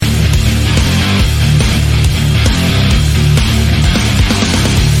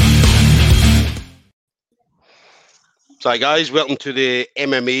So, hi guys, welcome to the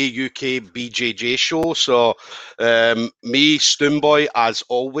MMA UK BJJ show. So, me, Stoomboy, as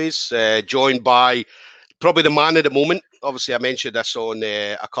always, joined by probably the man of the moment. Obviously, I mentioned this on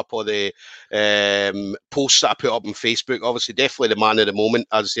a couple of the posts that I put up on Facebook. Obviously, definitely the man of the moment.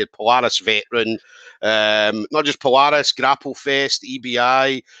 As I said, Polaris veteran, not just Polaris, Grapple Fest,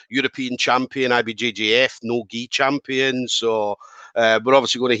 EBI, European champion, IBJJF, no gi champion. So we're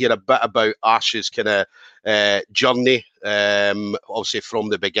obviously going to hear a bit about Ash's kind of journey, obviously from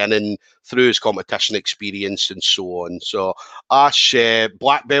the beginning through his competition experience and so on. So Ash,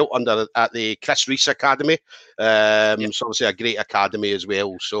 black belt at the Chris Reese Academy. So obviously a great academy as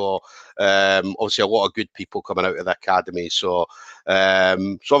well. So obviously a lot of good people coming out of the academy. So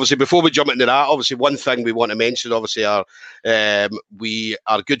obviously before we jump into that, obviously one thing we want to mention, obviously we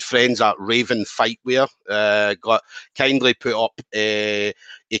are good friends at Raven Fightwear. Got kindly put up a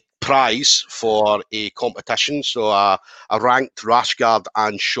prize for a competition, so a ranked rash guard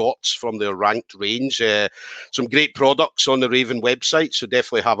and shorts from their ranked range. Some great products on the Raven website, so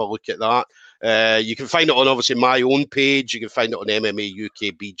definitely have a look at that. You can find it on obviously my own page. You can find it on MMA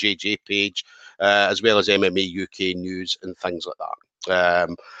UK BJJ page, as well as MMA UK news and things like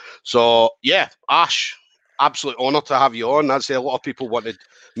that. So yeah, Ash, absolute honour to have you on. I'd say a lot of people wanted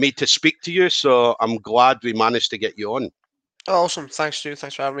me to speak to you, so I'm glad we managed to get you on. Awesome. Thanks, Stu.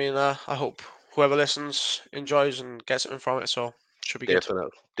 Thanks for having me. And I hope whoever listens enjoys and gets something from it. So should be good.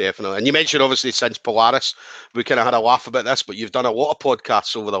 Definitely. And you mentioned obviously since Polaris, we kind of had a laugh about this, but you've done a lot of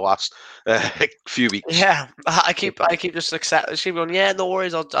podcasts over the last few weeks. Yeah, I keep just accepting. She going, yeah, no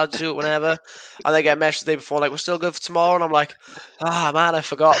worries, I'll do it whenever. And they get a message the day before, like, we're still good for tomorrow, and I'm like, man, I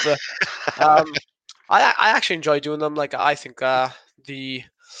forgot. But I actually enjoy doing them. Like, I think the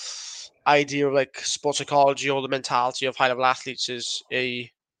idea of like sports psychology or the mentality of high level athletes is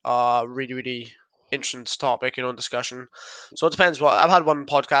a really interesting topic, discussion. So it depends. What I've had one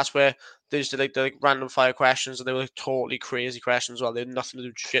podcast where they just did like random fire questions, and they were like totally crazy questions. Well, they had nothing to do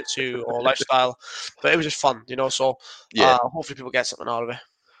with jiu-jitsu or lifestyle, but it was just fun, So hopefully people get something out of it.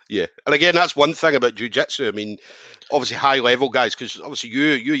 Yeah, and again, that's one thing about jiu-jitsu. I mean, obviously high-level guys, because obviously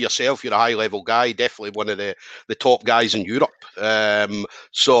you yourself, you're a high-level guy, definitely one of the top guys in Europe.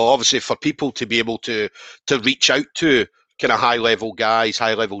 So obviously for people to be able to reach out to kind of high-level guys,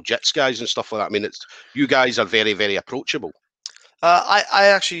 high-level jits guys and stuff like that, I mean, you guys are very, very approachable. I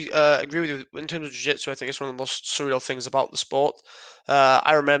actually agree with you in terms of jiu-jitsu. I think it's one of the most surreal things about the sport.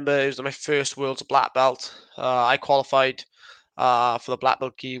 I remember it was my first Worlds black belt. I qualified for the black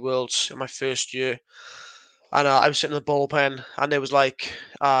belt gi Worlds in my first year, and I was sitting in the bullpen, and there was like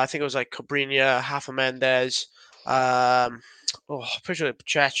I think it was like Cobrinha, Rafa Mendes, pretty sure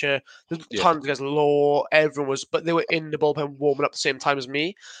Pacheco. There's tons of guys, Law. Everyone was, but they were in the bullpen warming up at the same time as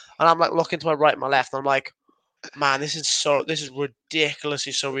me, and I'm like looking to my right and my left, and I'm like, man, this is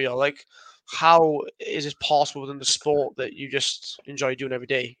ridiculously surreal. Like, how is it possible within the sport that you just enjoy doing every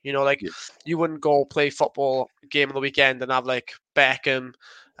day? You wouldn't go play football game on the weekend and have like Beckham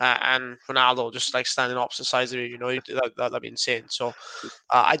and Ronaldo just like standing opposite sides of you. That'd be insane. So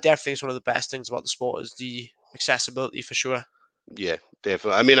I definitely think it's one of the best things about the sport is the accessibility for sure. Yeah,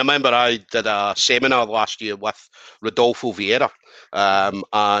 definitely. I mean, I remember I did a seminar last year with Rodolfo Vieira.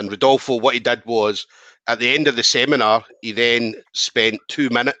 And Rodolfo, what he did was, at the end of the seminar, he then spent 2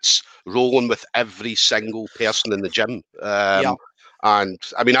 minutes rolling with every single person in the gym. And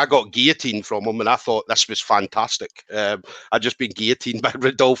I mean, I got guillotined from him, and I thought this was fantastic. I'd just been guillotined by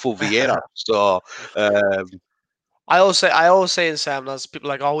Rodolfo Vieira. So, I always say in seminars, people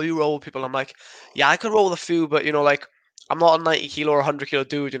are like, oh, will you roll with people? I'm like, yeah, I could roll with a few, but like, I'm not a 90 kilo or 100 kilo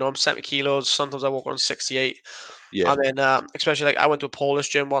dude. I'm 70 kilos. Sometimes I walk on 68. yeah. And then, especially like, I went to a Polish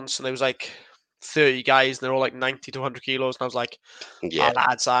gym once, and there was like 30 guys, and they're all like 90 to 100 kilos, and I was like, Yeah.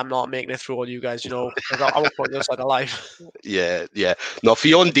 lads, I'm not making it through all you guys. I won't put this side of life. Yeah. No,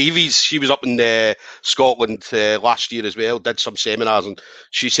 Fionn Davies, she was up in Scotland last year as well, did some seminars, and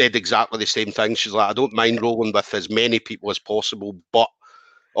she said exactly the same thing. She's like, I don't mind rolling with as many people as possible, but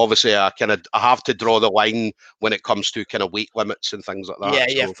obviously I have to draw the line when it comes to kind of weight limits and things like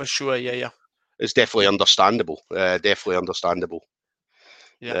that. Yeah, So for sure. Yeah. it's definitely understandable. Definitely understandable.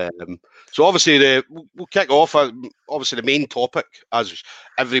 Yeah. So obviously we'll kick off. Obviously the main topic, as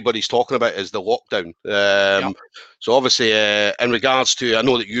everybody's talking about, is the lockdown. So obviously in regards to, I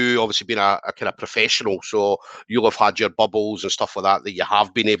know that you obviously been a kind of professional, so you'll have had your bubbles and stuff like that you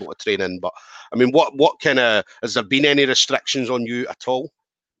have been able to train in. But I mean, what kind of, has there been any restrictions on you at all?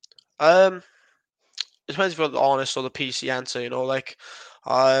 It depends if you're the honest or the PC answer.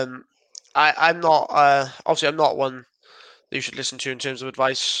 I'm not. Obviously, I'm not one that you should listen to in terms of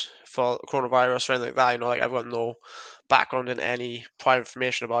advice for coronavirus or anything like that. Like, I've got no background and any prior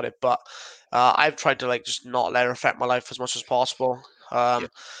information about it, but I've tried to like just not let it affect my life as much as possible. Yeah.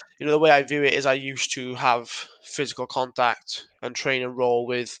 The way I view it is I used to have physical contact and train and roll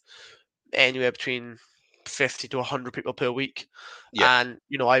with anywhere between 50 to 100 people per week. Yeah. And,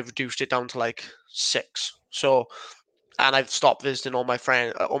 I've reduced it down to like 6. So, and I've stopped visiting all my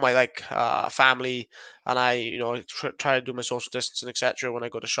friends, all my like family, and I, try to do my social distancing, etc. when I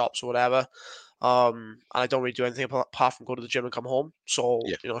go to shops or whatever. And I don't really do anything apart from go to the gym and come home. So,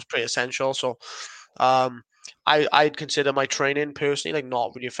 Yeah. it's pretty essential. So, um, I'd consider my training personally like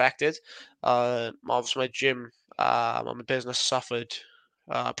not really affected. Obviously, my gym and my business suffered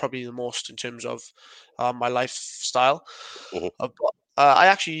probably the most in terms of my lifestyle. Mhm. But I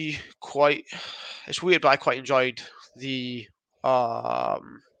actually quite, it's weird, but I quite enjoyed the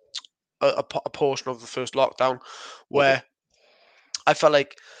um, a portion of the first lockdown Mhm. where I felt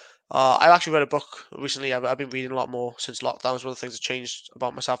like I actually read a book recently. I've been reading a lot more since lockdown. It's one of the things that changed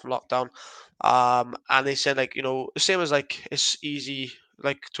about myself in lockdown. And they said like the same as like it's easy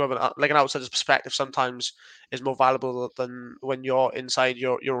like to have an outsider's perspective sometimes is more valuable than when you're inside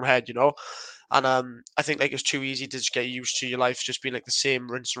your own head. And I think like it's too easy to just get used to your life just being like the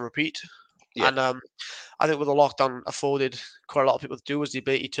same rinse and repeat. Yeah. And I think what the lockdown afforded quite a lot of people to do was the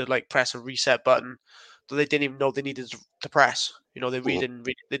ability to like press a reset button that they didn't even know they needed to press. They really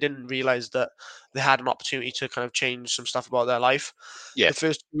Mhm. they didn't realize that they had an opportunity to kind of change some stuff about their life. Yeah. The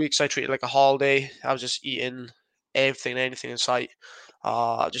first 2 weeks I treated like a holiday. I was just eating everything and anything in sight,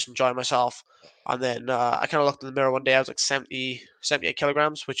 just enjoying myself. And then I kind of looked in the mirror one day. I was like 78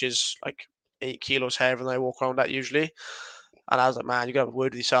 kilograms, which is like 8 kilos heavier than I walk around at usually. And I was like, man, you gotta have a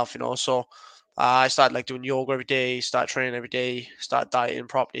word with yourself. So I started like doing yoga every day, started training every day, started dieting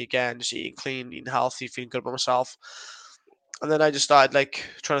properly again, just eating clean, eating healthy, feeling good about myself. And then I just started like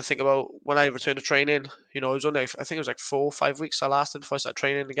trying to think about when I returned to training. It was only I think it was like 4 or 5 weeks I lasted before I started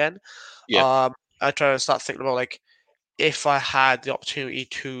training again. Yeah. I tried to start thinking about like if I had the opportunity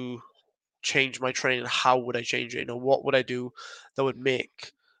to change my training, how would I change it? What would I do that would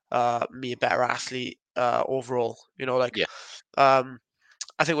make me a better athlete overall? Yeah. Um,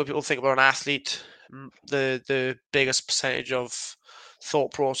 I think when people think about an athlete, the biggest percentage of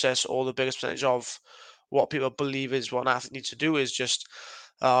thought process or the biggest percentage of what people believe is what an athlete needs to do is just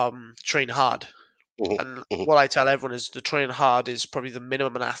train hard. Mhm. And Mhm. what I tell everyone is the train hard is probably the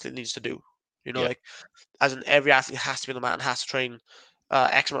minimum an athlete needs to do. Yeah. Like as in every athlete has to be the man, has to train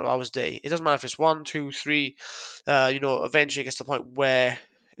X amount of hours a day. It doesn't matter if it's 1, 2, 3. Eventually it gets to the point where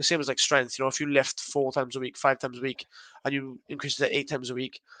the same as like strength. If you lift 4 times a week, 5 times a week, and you increase it to 8 times a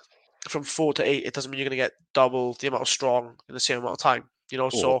week, from 4 to 8, it doesn't mean you're going to get double the amount of strong in the same amount of time.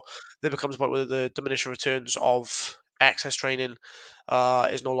 Mhm. So there becomes a point where the diminishing returns of excess training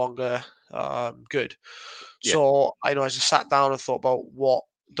is no longer good. Yeah. So I know I just sat down and thought about what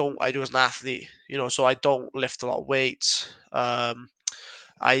don't I do as an athlete. So I don't lift a lot of weights.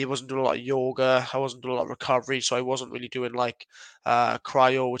 I wasn't doing a lot of yoga. I wasn't doing a lot of recovery, so I wasn't really doing like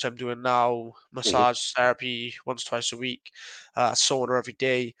cryo, which I'm doing now, Mhm. massage therapy once, twice a week, sauna every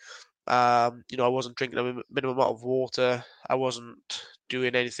day. I wasn't drinking a minimum amount of water. I wasn't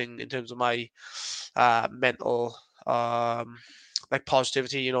doing anything in terms of my mental like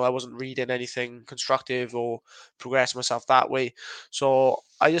positivity. I wasn't reading anything constructive or progressing myself that way. So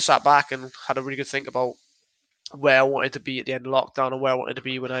I just sat back and had a really good think about where I wanted to be at the end of lockdown and where I wanted to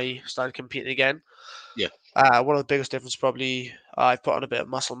be when I started competing again. Yeah. One of the biggest differences probably I've put on a bit of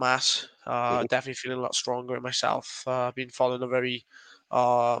muscle mass. Mhm. Definitely feeling a lot stronger in myself. I've been following a very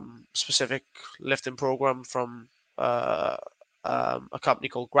specific lifting program from uh, a company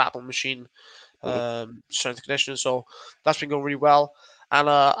called Grapple Machine Mhm. Strength and Conditioning. So that's been going really well. And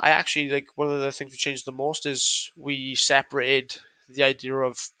I actually like one of the things we changed the most is we separated the idea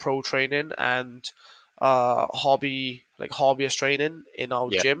of pro training and hobbyist training in our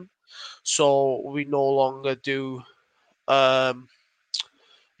Yeah. gym. So we no longer do um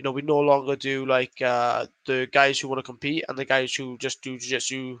we no longer do like the guys who want to compete and the guys who just do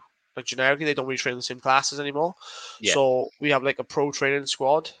jiu-jitsu like generically. They don't really train the same classes anymore. Yeah. So we have like a pro training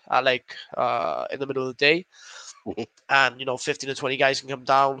squad at like in the middle of the day, Mhm. and 15 to 20 guys can come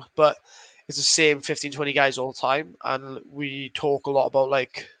down, but it's the same 15, 20 guys all the time, and we talk a lot about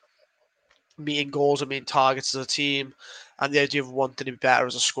like meeting goals and meeting targets as a team, and the idea of wanting to be better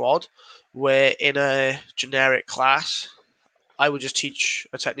as a squad. Where in a generic class, I would just teach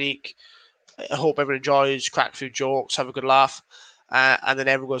a technique. I hope everyone enjoys, crack a few jokes, have a good laugh, and then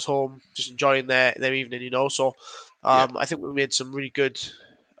everyone goes home just enjoying their evening. So Yeah. I think we made some really good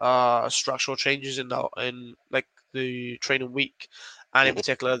structural changes in like the training week, and in Mhm.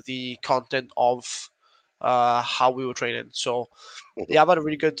 particular the content of how we were training. So yeah, I've had a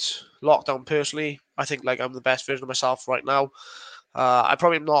really good lockdown personally. I think like I'm the best version of myself right now. I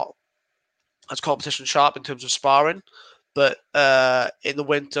probably am not as competition sharp in terms of sparring, but in the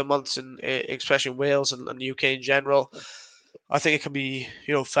winter months, and especially in Wales and the UK in general, I think it can be,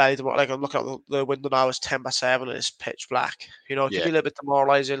 fairly like I'm looking out the window now. It's 10 by 7 and it's pitch black. It can Yeah. be a little bit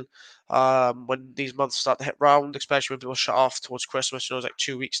demoralising when these months start to hit round, especially when people shut off towards Christmas. It's like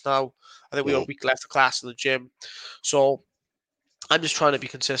 2 weeks now. I think we got a week left of class in the gym, so I'm just trying to be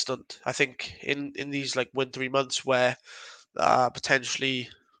consistent. I think in these like wintry months where potentially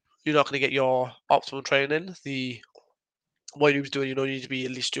you're not going to get your optimal training, what you was doing, you need to be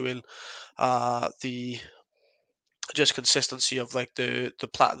at least doing the just consistency of like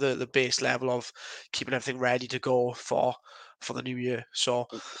the base level of keeping everything ready to go for the new year. So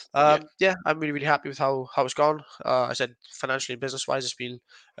Yeah. yeah, I'm really really happy with how it's gone. I said financially and business wise, it's been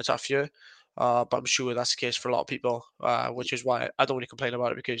a tough year, but I'm sure that's the case for a lot of people, which is why I don't really complain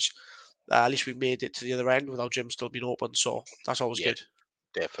about it because at least we made it to the other end with our gym still being open. So that's always Yeah. good.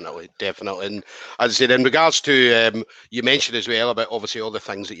 Definitely, definitely. And as I said, in regards to, you mentioned as well about obviously all the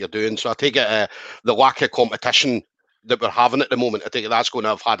things that you're doing. So I take it the lack of competition that we're having at the moment, I think that's going to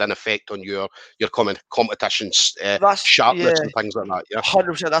have had an effect on your competition That's sharpness yeah, and things like that. Yeah.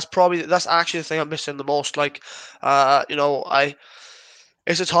 100%. That's actually the thing I'm missing the most. Like, I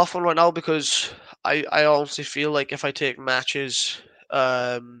it's a tough one right now because I honestly feel like if I take matches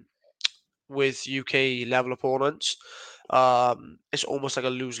um with UK level opponents, it's almost like a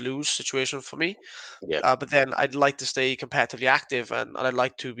lose-lose situation for me. Yeah. But then I'd like to stay competitively active and I'd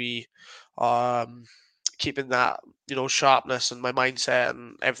like to be um keeping that sharpness and my mindset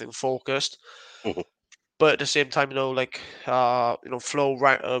and everything focused. Mhm. But at the same time, Flow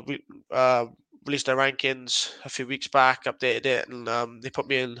released their rankings a few weeks back, updated it, and they put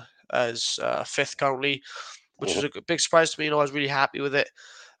me in as fifth currently, which Mhm. was a big surprise to me. I was really happy with it.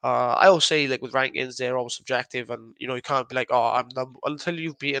 I always say, like with rankings, they're all subjective, and you can't be like, "Oh, I'm number," until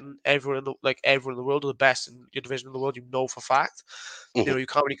you've beaten everyone everyone in the world, or the best in your division in the world. You know for a fact. Mhm. You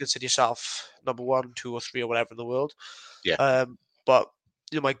can't really consider yourself number one, two, or three, or whatever in the world. Yeah. But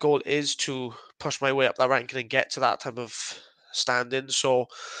my goal is to push my way up that ranking and get to that type of standing. So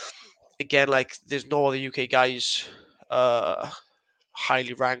again, like there's no other UK guys uh,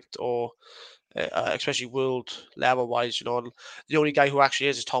 highly ranked or especially world level wise. And the only guy who actually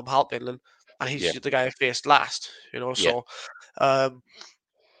is Tom Halpin, and he's Yeah. the guy I faced last. Yeah. So um,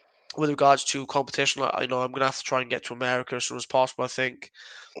 with regards to competition, I'm gonna have to try and get to America as soon as possible. I think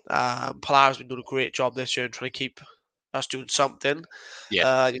Palar's been doing a great job this year and trying to keep us doing something.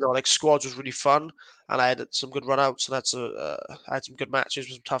 Yeah. Like squads was really fun, and I had some good runouts, and I had some good matches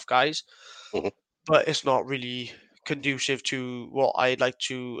with some tough guys. Mhm. But it's not really conducive to what I'd like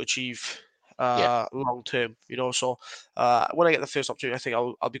to achieve Yeah. long term. So when I get the first opportunity, I think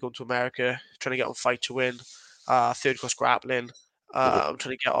I'll be going to America, trying to get on Fight to Win, third course grappling. Mhm. I'm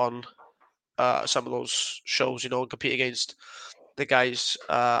trying to get on some of those shows, and compete against the guys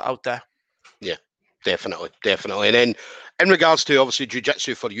out there. Yeah. Definitely, definitely. And then in regards to obviously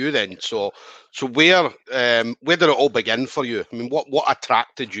jiu-jitsu for you then, so where did it all begin for you? I mean, what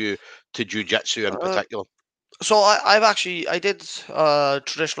attracted you to jiu-jitsu in Uh, particular? So I did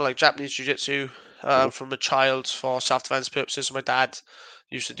traditional like Japanese jiu-jitsu Mhm. from a child for self-defense purposes. My dad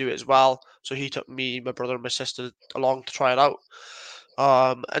used to do it as well, so he took me, my brother, and my sister along to try it out.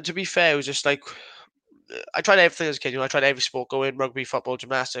 And to be fair, it was just like I tried everything as a kid. I tried every sport going: rugby, football,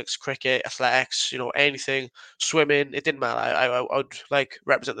 gymnastics, cricket, athletics. Anything, swimming. It didn't matter. I would like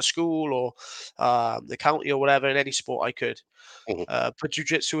represent the school or the county or whatever in any sport I could. Mhm. But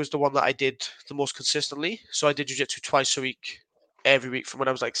jujitsu was the one that I did the most consistently. So I did jujitsu twice a week, every week from when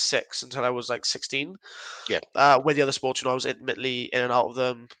I was like 6 until I was like 16. Yeah. With the other sports, I was intermittently in and out of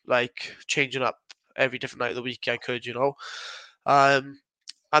them, like changing up every different night of the week I could. Um,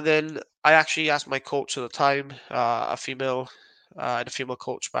 and then I actually asked my coach at the time, a female, I had a female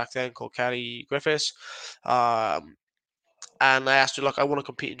coach back then called Carrie Griffiths. Um, and I asked her, look, I want to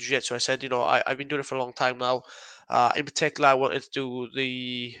compete in jiu-jitsu. I said, I've been doing it for a long time now. In particular, I wanted to do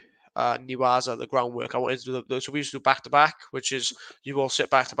the Niwaza, the groundwork. I wanted to do so we used to do back to back, which is you all sit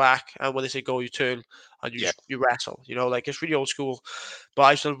back to back, and when they say go, you turn and Yeah. you wrestle. Like it's really old school, but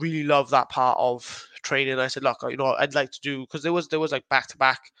I still really love that part of training. I said, look, I'd like to do because there was like back to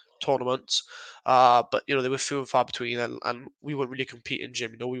back tournaments, but they were few and far between, and we weren't really competing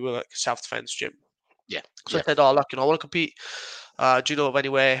gym. We were like a self defense gym. Yeah. So I Yeah. said, "Oh, look, I want to compete. Do you know of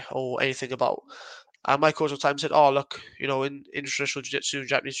anywhere or anything about?" And my coach at the time said, "Oh, look, in traditional jiu-jitsu,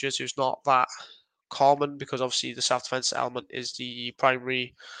 Japanese jiu-jitsu, it's not that common because obviously the self-defense element is the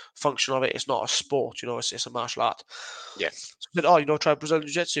primary function of it. It's not a sport, it's a martial art. Yeah. So I said, try Brazilian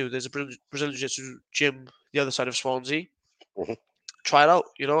Jiu-Jitsu. There's a Brazilian Jiu-Jitsu gym the other side of Swansea. Mhm. Try it out,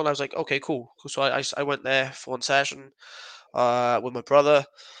 and I was like, okay, cool. So I went there for one session with my brother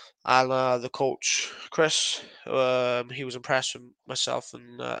and the coach, Chris. He was impressed with myself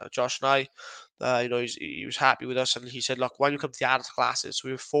and Josh and I. He was happy with us, and he said, "Look, why don't you come to the adult classes?" So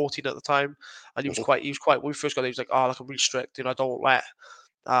we were 14 at the time, and he was quite. When we first got there, he was like, "Oh, look, I'm really strict. I don't let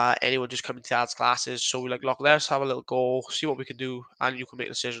anyone just come into the adult classes." So we're like, "Look, let's have a little go, see what we can do, and you can make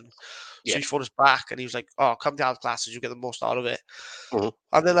a decision." So Yeah. he phoned us back, and he was like, "Oh, come to the adult classes. You get the most out of it." Mhm.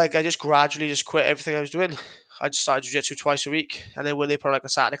 And then I just gradually just quit everything I was doing. I just started jiu-jitsu twice a week, and then when they put like a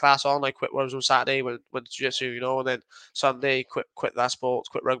Saturday class on, I quit what I was on Saturday, went to jiu-jitsu, and then Sunday quit that sport,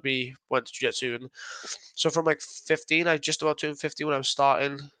 quit rugby, went to jiu-jitsu, and so from like 15, I just about turned 50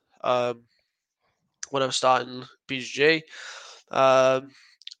 um, when I was starting BJJ, and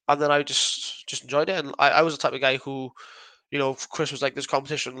then I just enjoyed it, and I was the type of guy who, Chris was like, "There's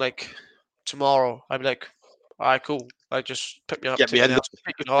competition like tomorrow." I'd be like, "All right, cool. Like just pick me up, Get me take me in.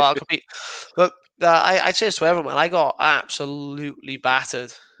 there, I'll compete." But I say this to everyone, I got absolutely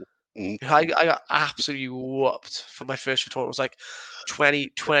battered. Mhm. I got absolutely whooped for my first tournament. It was like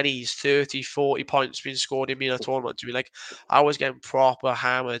 20s, 30, 40 points being scored in me in a tournament. To be like, I was getting proper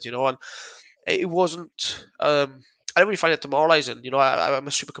hammered, and it wasn't. I don't really find it demoralizing. I'm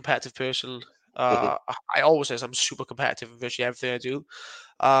a super competitive person. Mhm. I always say I'm super competitive in virtually everything I do.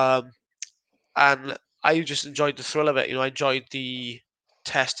 Um, and I just enjoyed the thrill of it. I enjoyed the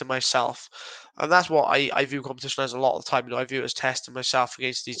testing myself, and that's what I view competition as a lot of the time. I view it as testing myself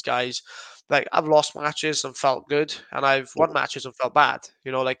against these guys. Like I've lost matches and felt good, and I've won Mhm. matches and felt bad.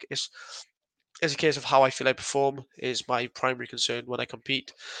 Like it's a case of how I feel I perform is my primary concern when I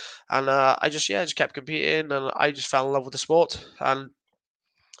compete, and I just kept competing, and I just fell in love with the sport. And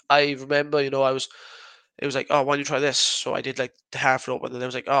I remember, it was like, "Oh, why don't you try this?" So I did like the half open, and they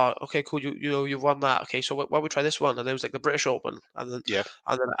was like, "Oh, okay, cool. You've won that. Okay, so why don't we try this one?" And there was like the British Open, Yeah.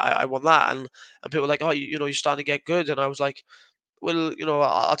 and then I won that, and people were like, "Oh, you're starting to get good," and I was like, "Well,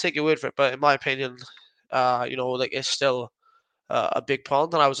 I'll take your word for it, but in my opinion, like it's still a big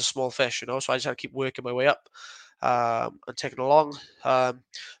pond, and I was a small fish, so I just had to keep working my way up, and taking along.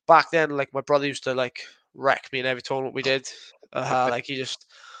 Back then, like my brother used to like wreck me in every tournament we did. Like he just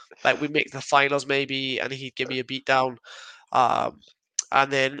like we'd make the finals maybe, and he'd give me a beat down. Um,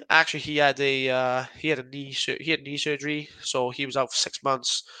 and then actually he had knee surgery, so he was out for 6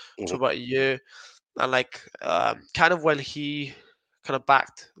 months to Mhm. about a year. And like kind of when he kind of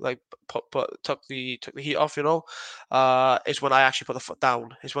backed like took the heat off, is when I actually put the foot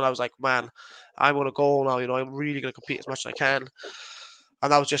down. Is when I was like, man, I want to go now. I'm really going to compete as much as I can.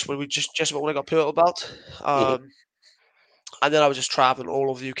 And that was just when we just about when I got purple belt. Mhm. And then I was just traveling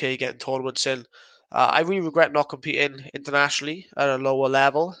all over the UK getting tournaments in. I really regret not competing internationally at a lower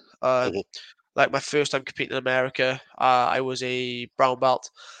level. Mhm. Like my first time competing in America, I was a brown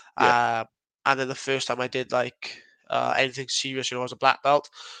belt, Yeah. and then the first time I did like anything serious, I was a black belt.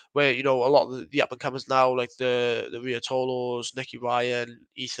 Where a lot of the up and comers now, like the Riatolos, Nicky Ryan,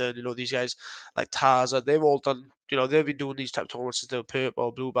 Ethan, these guys, like Taza, they've all done. They've been doing these type of tournaments since they were purple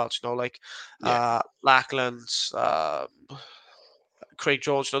or blue belts. Like Yeah. Lacklands, Craig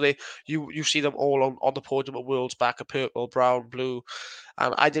George. You see them all on the podium at Worlds back at purple, brown, blue,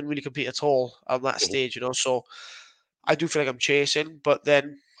 and I didn't really compete at all on that Mhm. stage. So I do feel like I'm chasing, but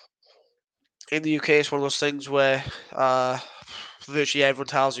then in the UK, it's one of those things where virtually everyone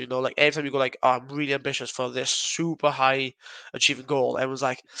tells you, like every time you go, like, oh, I'm really ambitious for this super high achieving goal, everyone's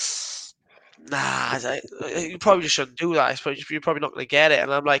like, nah, you probably just shouldn't do that. You're probably not going to get it.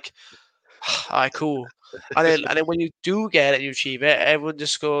 And I'm like, all right, cool. And then when you do get it, you achieve it. Everyone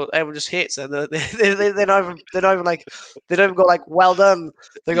just hates it. And they're not even like, they don't even go like, well done.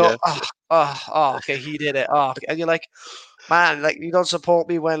 They go, Yeah. okay, he did it. Oh, okay. And you're like, man, like you don't support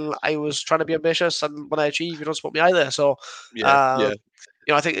me when I was trying to be ambitious, and when I achieve, you don't support me either. So, Yeah. um,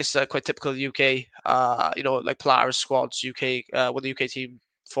 Yeah. I think it's quite typical of the UK. Like Polaris squads, UK when the UK team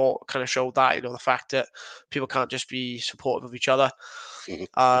fought, kind of showed that. The fact that people can't just be supportive of each other. Mhm.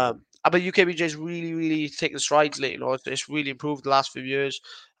 But UKBJ is really, really taking strides lately. It's really improved the last few years.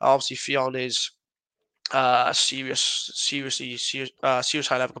 Obviously, Fionn is a serious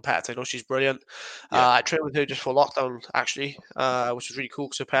high level competitor. She's brilliant. Yeah. I trained with her just for lockdown actually, which was really cool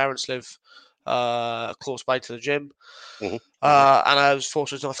because her parents live close by to the gym. Mhm. And I was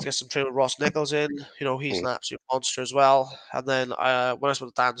fortunate enough to get some training with Ross Nichols in. He's Mhm. an absolute monster as well. And then when I was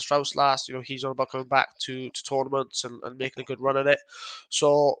with Dan Strauss last, he's on about coming back to tournaments and making a good run at it.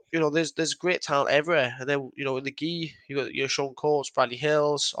 So there's great talent everywhere. And then in the gi, you got Sean Coates, Bradley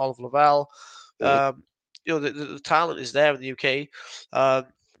Hills, Oliver Lavelle. Mhm. The talent is there in the UK.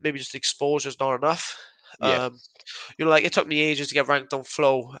 Maybe just the exposure is not enough. Yeah. Like it took me ages to get ranked on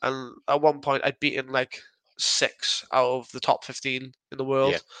Flow, and at one point I'd beaten like 6 out of the top 15 in the Yeah.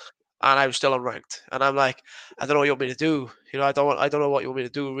 world, and I was still unranked. And I'm like, I don't know what you want me to do. I don't know what you want me to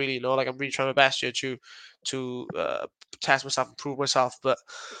do really. Like I'm really trying my best here to test myself, and prove myself, but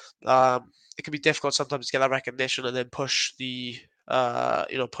it can be difficult sometimes to get that recognition and then push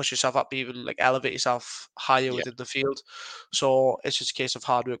push yourself up, even like elevate yourself higher Yeah. within the field. So it's just a case of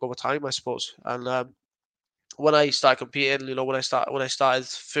hard work over time, I suppose. And when I started competing, when I started,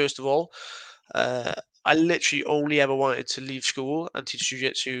 first of all, uh, I literally only ever wanted to leave school and teach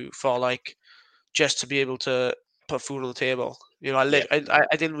jiu-jitsu for like just to be able to put food on the table. Yeah.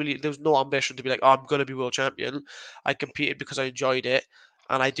 I didn't really, there was no ambition to be like, oh, I'm gonna be world champion. I competed because I enjoyed it,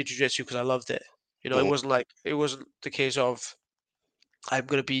 and I did jiu-jitsu because I loved it. Mhm. It wasn't the case of I'm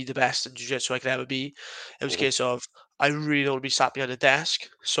gonna be the best in jiu-jitsu I could ever be. It was a Mhm. case of I really don't want to be sat behind a desk,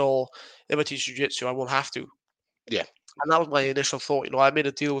 so if I teach jiu-jitsu, I won't have to. Yeah. And that was my initial thought. I made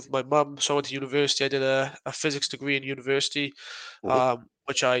a deal with my mum. So I went to university. I did a physics degree in university, Mhm.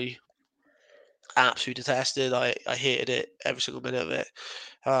 which I absolutely detested. I hated it, every single minute of it.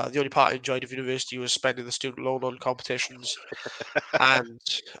 The only part I enjoyed of university was spending the student loan on competitions and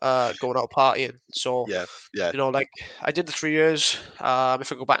going out partying. So, Yeah. Yeah. like I did the 3 years.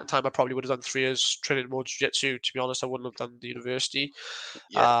 If I go back in time, I probably would have done 3 years training more jiu-jitsu. To be honest, I wouldn't have done the university.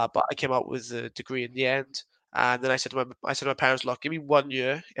 Yeah. But I came out with a degree in the end. And then I said to my parents, look, give me 1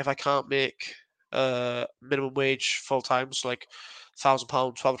 year. If I can't make minimum wage full time, so like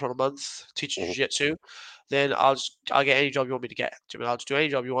 £1,000, £1,200 a month teaching Mhm. jiu-jitsu, then I'll get any job you want me to get. I'll just do any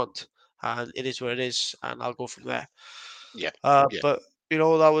job you want, and it is what it is, and I'll go from there. Yeah. Yeah. But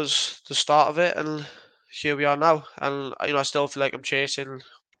that was the start of it, and here we are now. And I still feel like I'm chasing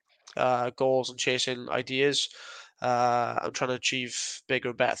goals and chasing ideas. I'm trying to achieve bigger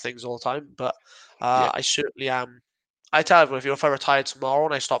and better things all the time, but Yeah. I certainly am. I tell everyone, if I retired tomorrow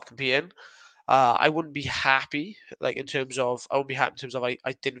and I stopped competing, I wouldn't be happy. Like in terms of, I wouldn't be happy in terms of I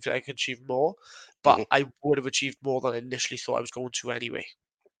didn't feel I could achieve more, but Mhm. I would have achieved more than I initially thought I was going to anyway.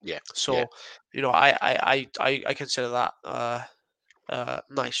 Yeah. Yeah. So, I consider that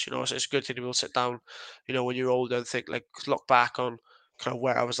nice. It's a good thing to be able to sit down, when you're older and think like look back on kind of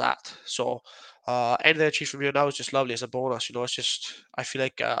where I was at. So anything I achieve from here now is just lovely. It's a bonus. It's just I feel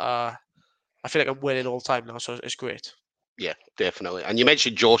like I'm winning all the time now, so it's great. Yeah, definitely. And you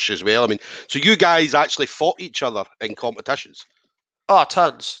mentioned Josh as well. I mean, so you guys actually fought each other in competitions. Oh,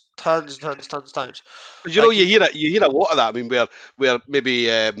 tons of times. Because Like you hear a lot of that. I mean, where maybe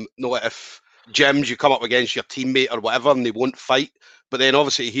if gyms you come up against your teammate or whatever and they won't fight, but then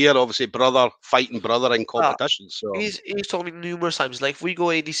obviously brother fighting brother in uh, competitions. So he's told me numerous times, like if we go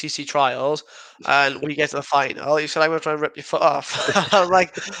ADCC trials and we get to the final, he said I'm gonna try and rip your foot off.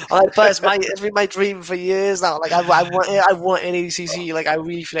 But it's been my dream for years now. Like I want an ADCC. Like I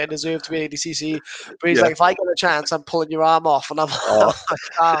really feel like I deserve to be an ADCC. But he's yeah. like, if I get a chance, I'm pulling your arm off, and I'm, Oh,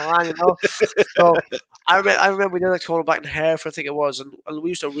 I'm like, oh man. So I remember we did like tournament back in Hereford, I think it was, and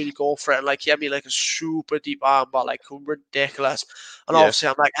we used to really go for it. And like he had me like a super deep arm, but like ridiculous. And yeah. obviously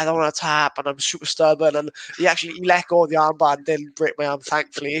I'm like, I don't want to tap, and I'm super stubborn. And he let go of the armbar and didn't break my arm,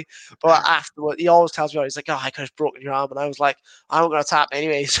 thankfully. But afterward, he always tells me, he's like, oh, I could have broken your arm, and I was like, I'm not gonna tap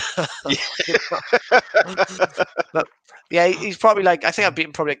anyways. You know? But yeah, he's probably like, I think I've beaten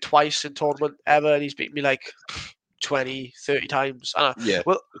him probably like twice in tournament ever, and he's beaten me like 20, 30 times. Yeah.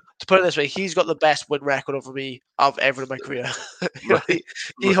 Well, to put it this way, he's got the best win record over me of ever in my career. Right.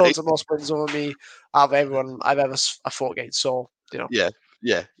 He holds Right. the most wins over me of everyone I've ever fought against. So, Yeah,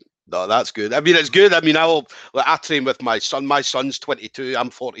 yeah. No, that's good. I mean, it's good. I mean, I train with my son. My son's 22. I'm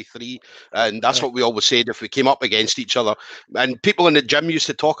 43, and that's right. what we always said if we came up against each other. And people in the gym used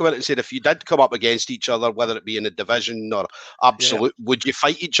to talk about it and said, if you did come up against each other, whether it be in a division or Yeah. absolute, would you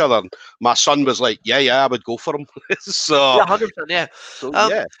fight each other? And my son was like, yeah, I would go for him. So, Yeah, 100%. Yeah.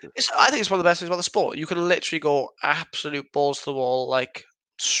 yeah, I think it's one of the best things about the sport. You can literally go absolute balls to the wall, like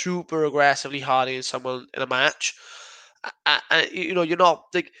super aggressively hard against someone in a match. And you're not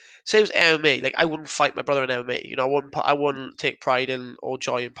like same as MMA. Like I wouldn't fight my brother in MMA. I wouldn't take pride in or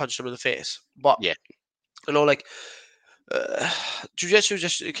joy in punching him in the face. But yeah, like Jiu-jitsu is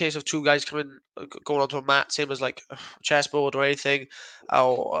just a case of two guys coming, going onto a mat, same as like a chessboard or anything,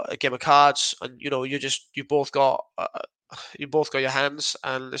 or a game of cards, and you both got your hands,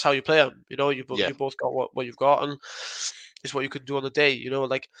 and it's how you play them. Yeah, You both got what you've got, and it's what you can do on the day.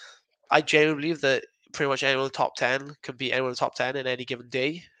 Like I genuinely believe that pretty much anyone in the top 10 can beat anyone in the top 10 in any given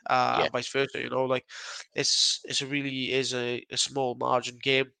day, yeah, and vice versa. Like it's a really is a small margin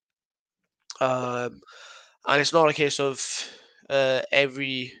game. And it's not a case of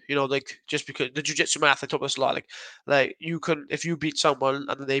every like just because the jiu-jitsu math I talk about this a lot, like you can, if you beat someone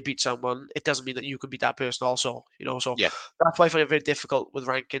and then they beat someone, it doesn't mean that you can beat that person also, so yeah, that's why I find it very difficult with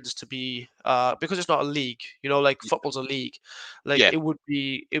rankings to be because it's not a league, like football's a league. Like yeah,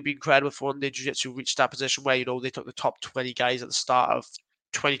 it'd be incredible if one day jiu-jitsu reached that position where they took the top 20 guys at the start of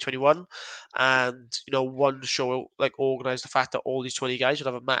 2021, and one show like organized the fact that all these 20 guys would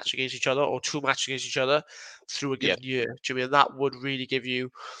have a match against each other or two matches against each other through a yeah. given year. Do you mean that would really give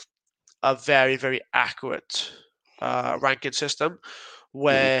you a very, very accurate ranking system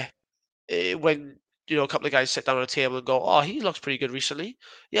Hmm. where when a couple of guys sit down at a table and go, "Oh, he looks pretty good recently.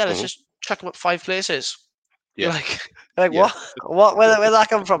 Yeah, let's Hmm. just chuck him up 5 places." You're Yeah, like, like yeah, what? What? Where did that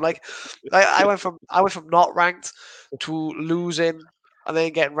come from? Like, I went from not ranked to losing and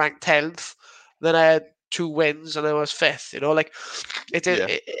then getting ranked 10th. Then I had 2 wins and I was 5th. Like it did.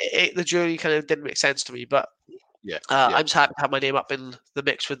 yeah, The journey kind of didn't make sense to me, but yeah, yeah. I'm just happy to have my name up in the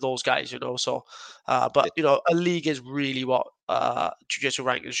mix with those guys. So, but a league is really what jiu-jitsu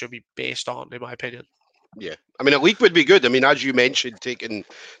rankings should be based on, in my opinion. Yeah, I mean, a league would be good. I mean, as you mentioned, taking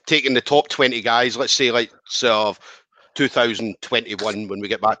the top 20 guys, let's say like sort of 2021 when we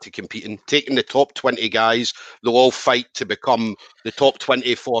get back to competing, taking the top 20 guys, they'll all fight to become the top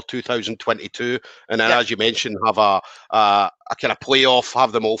 20 for 2022, and then Yeah, as you mentioned, have a kind of playoff,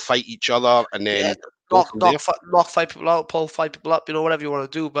 have them all fight each other, and yeah. then go from there. Knock 5 people out, pull 5 people up. Whatever you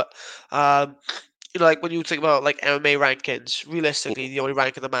want to do, but um, like when you think about like MMA rankings, realistically, the only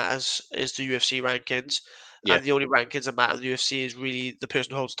ranking that matters is the UFC rankings, Yeah, and the only rankings that matter in the UFC is really the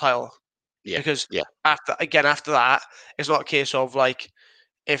person who holds the title. yeah, Because yeah, after that, it's not a case of like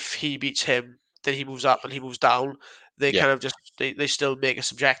if he beats him, then he moves up and he moves down. They yeah, kind of just they still make it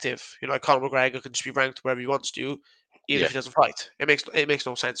subjective. Like Conor McGregor can just be ranked wherever he wants to, even yeah, if he doesn't fight. It makes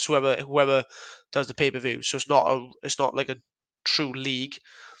no sense. Whoever does the pay per view, so it's not like a true league.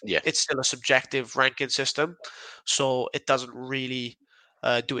 yeah. It's still a subjective ranking system, so it doesn't really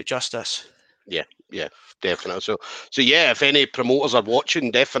do it justice. Yeah, yeah, definitely. So yeah, if any promoters are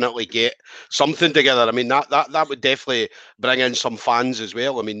watching, definitely get something together. I mean, that would definitely bring in some fans as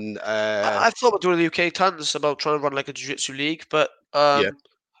well. I mean, I've thought about doing the UK tons about trying to run like a jiu-jitsu league, but yeah,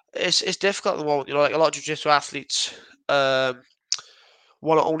 it's difficult at the moment. Like a lot of jiu-jitsu athletes um,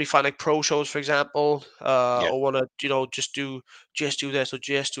 want to only find like pro shows, for example, yeah, or want to just do this or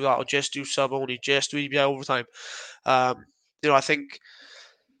just do that or just do sub only, just do EBI overtime. Um, I think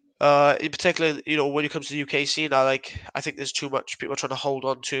in particular, when it comes to the UK scene, I think there's too much people trying to hold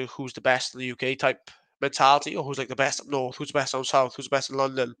on to who's the best in the UK type mentality, or who's like the best up north, who's the best down south, who's the best in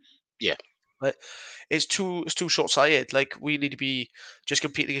London. yeah, But it's too short sighted. Like we need to be just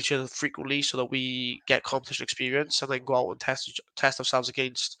competing against each other frequently so that we get competition experience and then go out and test ourselves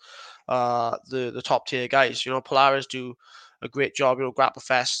against the top tier guys. Polaris do a great job. Grapple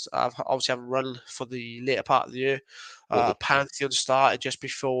Fest. I've obviously haven't run for the later part of the year. mhm, Pantheon started just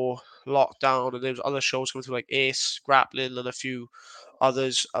before lockdown, and there was other shows coming through like Ace Grappling and a few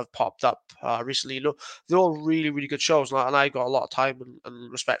others have popped up recently. They're all really, really good shows, and I got a lot of time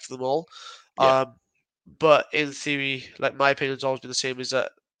and respect for them all. yeah, Um, but in theory, like my opinion's always been the same: is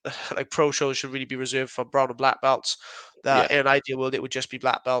that like pro shows should really be reserved for brown and black belts. yeah, That in an ideal world, it would just be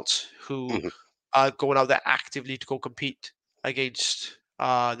black belts who mhm, are going out there actively to go compete against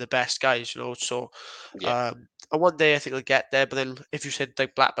the best guys. So yeah, and one day I think they'll get there. But then if you said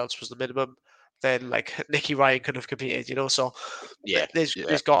like black belts was the minimum, then like Nicky Ryan could have competed. So yeah, yeah,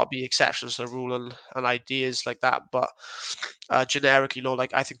 there's got to be exceptions to the rule and ideas like that. But generic,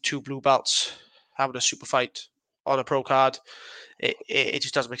 like I think 2 blue belts having a super fight on a pro card, it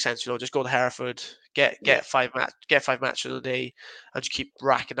just doesn't make sense. Just go to Hereford, yeah. get 5 matches a day, and just keep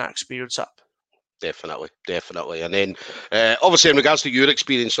racking that experience up. Definitely, definitely. And then, obviously, in regards to your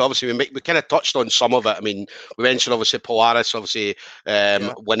experience, obviously, we kind of touched on some of it. I mean, we mentioned, obviously, Polaris, obviously,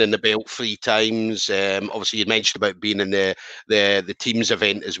 Yeah, winning the belt 3 times. Obviously, you mentioned about being in the teams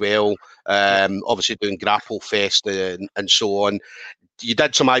event as well. yeah. Obviously, doing Grapple Fest and so on. You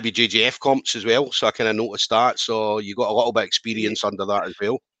did some IBJJF comps as well, so I kind of noticed that. So you got a little bit of Ye- experience under that as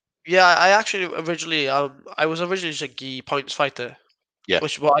well. Yeah, I actually originally I was originally just a gi points fighter, Yeah,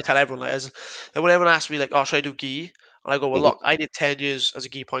 which is what I tell everyone. Like, and when everyone asks me like, "Oh, should I do gi?" And I go, well, look, I did 10 years as a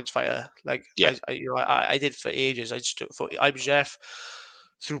gi points fighter. Like, Yeah. I did for ages. I just took for IBJJF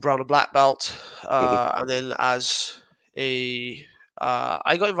through brown and black belt, and then as a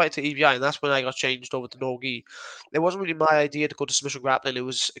I got invited to EBI, and that's when I got changed over to no gi. It wasn't really my idea to go to submission grappling. It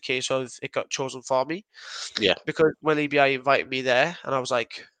was a case of it got chosen for me. Yeah. Because when EBI invited me there, and I was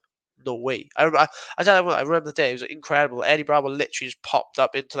like, no way. I remember the day. It was incredible. Eddie Bravo literally just popped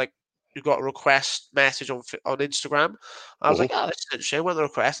up into like, you got a request message on Instagram. I was like, oh, this is interesting. I went the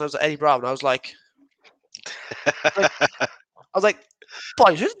request, and I was like, Eddie Bravo, and I was like,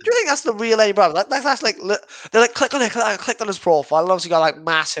 boys, do you think that's the real Eddie Bravo? That's like, they're like, click on it. I clicked on his profile, and obviously got like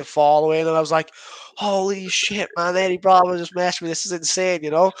massive following, and I was like, holy shit, man, Eddie Bravo just messaged me. This is insane,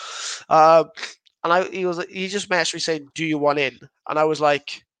 you know. And he just messaged me saying, "Do you want in?" And I was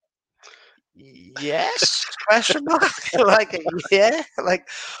like, "Yes?" Question mark. Like, yeah, like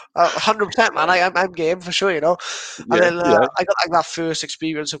 100%, man. I'm game for sure, you know. And then I got like that first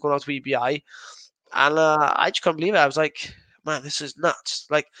experience of going out to EBI, and I just couldn't believe it. I was like, "Man, this is nuts!"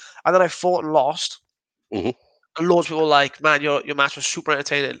 Like, and then I fought and lost. And loads of people were like, "Man, your match was super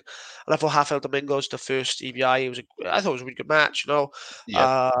entertaining." And I fought Rafael Domingos, the first EBI. I thought it was a really good match. You know,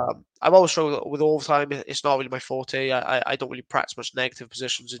 I've always struggled with overtime. It's not really my forte. I don't really practice much negative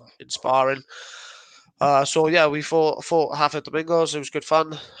positions in sparring. So yeah, we fought Rafael Domingos. It was good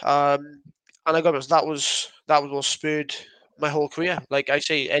fun. And I got honest, that was what spurred my whole career. Like I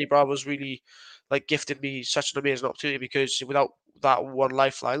say, Eddie Bravo's really like gifted me such an amazing opportunity, because without that one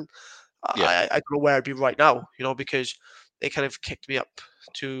lifeline, I don't know where I'd be right now, you know, because they kind of kicked me up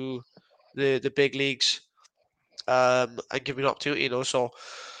to the big leagues, and give me an opportunity, you know. So,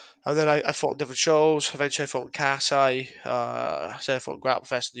 and then I fought in different shows. Eventually, I fought in Kasai. I fought in Grapple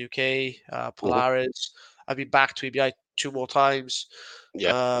Fest in the UK, Polaris. I've been back to EBI 2 more times.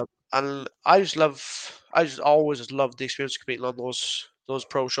 And I just always just loved the experience of competing on those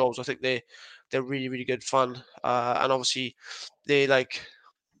pro shows. I think they're really, really good fun. And obviously, they like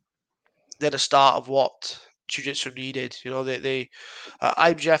they're the start of what jiu-jitsu needed. You know, IBJJF.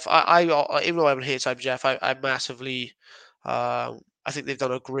 Even though everyone hates IBJJF, I massively. I think they've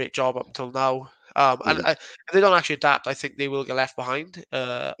done a great job up until now. If they don't actually adapt, I think they will get left behind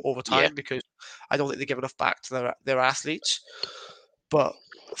over time, because I don't think they give enough back to their athletes. But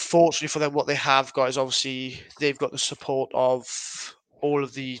fortunately for them, what they have got is obviously they've got the support of all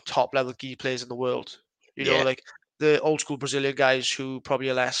of the top level gi players in the world. You know, like the old school Brazilian guys who probably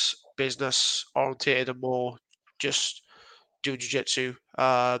are less business oriented and more just do jiu-jitsu.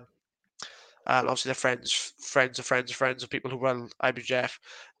 And obviously their friends of people who run IBJJF,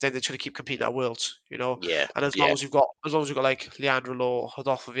 then they're trying to keep competing at Worlds, you know. And as long as you've got like Leandro Law,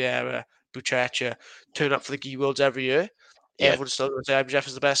 Rodolfo Vieira, Buchecha turn up for the gi Worlds every year, everyone's still going to say IBJJF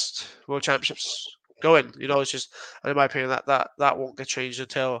is the best world championships going. You know, it's just, and in my opinion, that won't get changed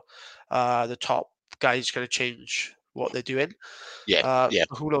until the top guys kind of change what they're doing.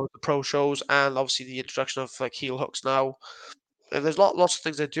 Who knows, the pro shows, and obviously the introduction of like heel hooks now. And there's lots of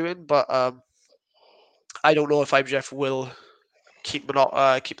things they're doing, but I don't know if IBJJF will keep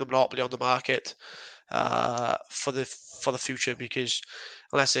the monopoly on the market for the future, because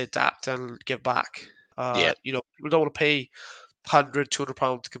unless they adapt and give back, you know, people don't want to pay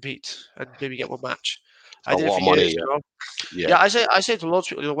 £100-200 to compete and maybe get one match. I did it for years, you know. I say to loads of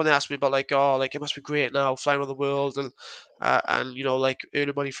people, you know, when they ask me about like, oh, like it must be great now flying around the world and you know, like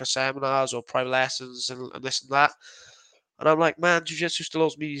earning money for seminars or private lessons and this and that. And I'm like, man, jiu-jitsu still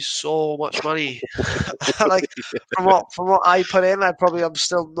owes me so much money. Like from what I put in, I'm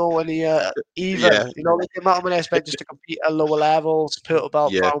still nowhere near even. You know, like the amount of money I spent just to compete at lower levels, purple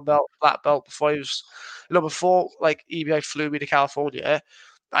belt, brown belt, black belt before before like EBI flew me to California.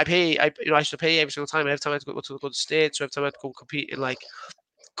 I used to pay every single time. Every time I had to go to the States, or every time I had to go compete in like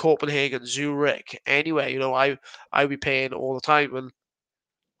Copenhagen, Zurich, anywhere, you know, I would be paying all the time. And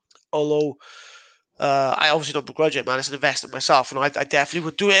although I obviously don't begrudge it, man. It's an investment myself, and I definitely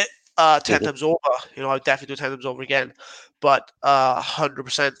would do it 10 times over. You know, I would definitely do it 10 times over again. But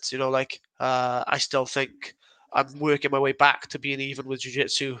 100%, you know, like I still think I'm working my way back to being even with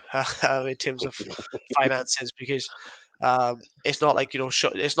jiu-jitsu in terms of finances, because it's not like, you know,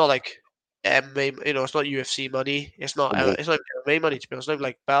 it's not like MMA, you know, it's not UFC money. It's not it's not MMA money, to be honest. It's not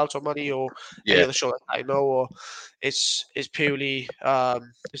like Bellator money or any other show that I know. Or it's purely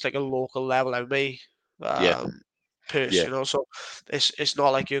it's like a local level MMA purse, you know. So it's not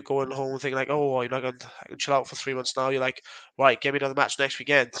like you're going home and thinking like, oh, you're not going to chill out for 3 months now. You're like, right, give me another match next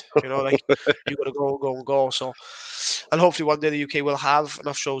weekend. You know, like you got to go. So, and hopefully one day the UK will have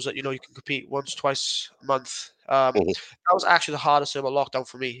enough shows that, you know, you can compete once, twice a month. That was actually the hardest thing about lockdown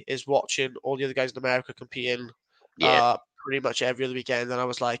for me, is watching all the other guys in America competing pretty much every other weekend, and I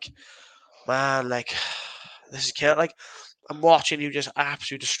was like, man, like this is killing. Like I'm watching you just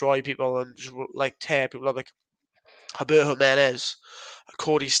absolutely destroy people and just like tear people up. Like Alberto Jimenez,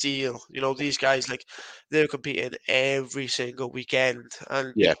 Cody Steele, these guys, like, they're competing every single weekend.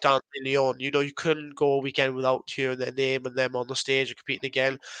 And Yeah. Dante Leon, you couldn't go a weekend without hearing their name and them on the stage and competing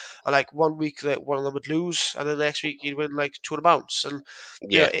again. And like one week, that one of them would lose, and the next week you'd win like 200 pounds. And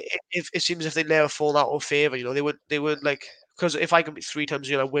Yeah. it seems as if they never fall out of favor. They would like. Because if I compete 3 times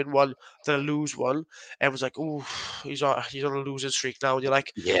a year, I win one, then I lose one. Everyone's like, "Oh, he's on a losing streak now," and you're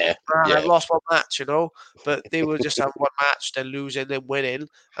like, Yeah. man, I've Yeah. lost one match, but they will just have one match, then losing, then winning,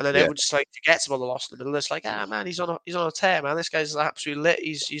 and then Yeah. everyone just like forgets about the loss in the middle. It's like, man, he's on a tear, man. This guy's absolutely lit.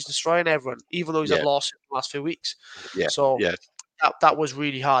 He's destroying everyone, even though he's had Yeah. losses in the last few weeks. Yeah. So Yeah. that was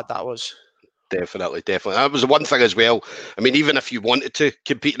really hard. That was. Definitely. That was the one thing as well. I mean, even if you wanted to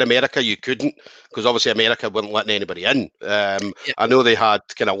compete in America, you couldn't, because obviously America wouldn't let anybody in. I know they had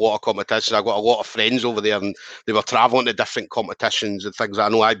kind of a lot of competitions. I got a lot of friends over there, and they were traveling to different competitions and things. I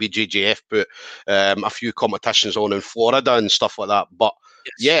know IBJJF put a few competitions on in Florida and stuff like that. But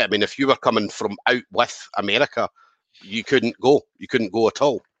yeah, I mean, if you were coming from out with America, you couldn't go. You couldn't go at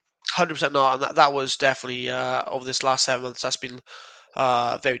all. 100% not, and that was definitely over this last 7 months. That's been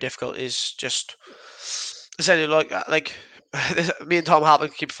very difficult. Is just essentially like me and Tom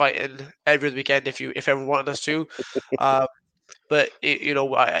Hartman keep fighting every other weekend if everyone wanted us to. But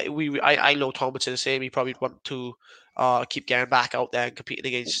I know Tom would say the same. He probably want to keep getting back out there and competing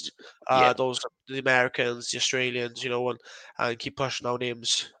against the Americans, the Australians, and keep pushing our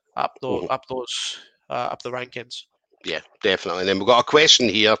names up up the rankings. Yeah, definitely. And then we've got a question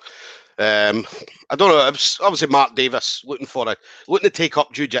here. I don't know. It's obviously Mark Davis looking to take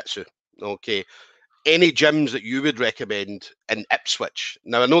up jiu-jitsu. Okay. Any gyms that you would recommend in Ipswich?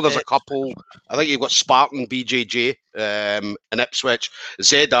 Now I know there's a couple. I think you've got Spartan BJJ in Ipswich.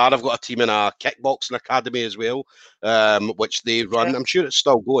 ZR have got a team in a kickboxing academy as well, which they run. I'm sure it's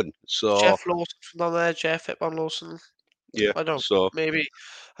still going. So Jeff Lawson from down there, Jeff Hitman Lawson. Yeah. I don't know. So Maybe.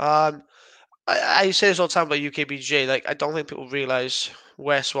 I say this all the time about UKBJ. Like, I don't think people realise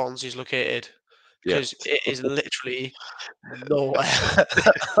where Swansea's located because it is literally nowhere.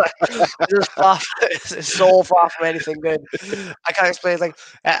 It's so far from anything good. I can't explain. Like,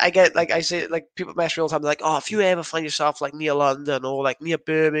 I get, like, I say, like, people mess me all the time. They're like, oh, if you ever find yourself like near London or like near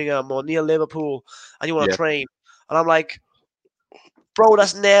Birmingham or near Liverpool and you want to train, and I'm like, bro,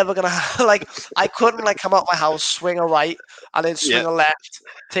 that's never gonna happen. Like, I couldn't like come out my house, swing a right, and then swing a left,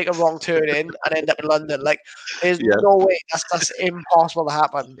 take a wrong turn in, and end up in London. Like, there's no way. That's impossible to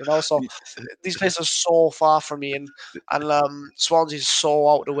happen. So these places are so far from me, and Swansea's so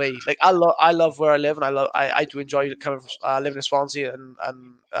out of the way. Like, I love where I live, and I do enjoy kind of living in Swansea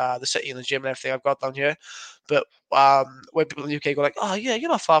and the city and the gym and everything I've got down here. But when people in the UK go like, oh yeah, you're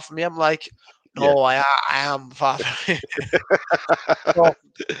not far from me, I'm like, no, I am far from so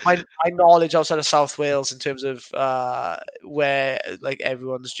my knowledge outside of South Wales in terms of where like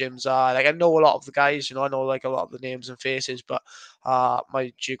everyone's gyms are, like I know a lot of the guys, I know like a lot of the names and faces, but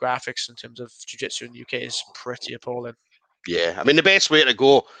my geographics in terms of jiu-jitsu in the UK is pretty appalling. Yeah, I mean the best way to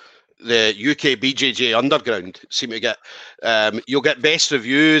go, the UK BJJ Underground seem to get you'll get best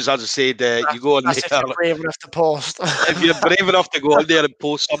reviews. As I said, you go on there. If you're brave enough to post. If you're brave enough to go on there and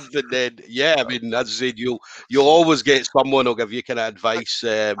post something, then yeah, I mean, as I said, you'll always get someone who'll give you kind of advice.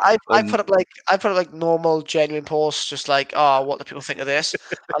 I put up like normal, genuine posts, just like, oh, what do people think of this?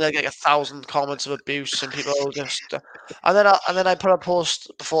 And then get 1,000 comments of abuse, and people just. And then I put a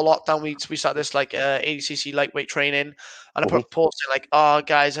post before lockdown. We started this like ADCC lightweight training, and I put a post saying like, oh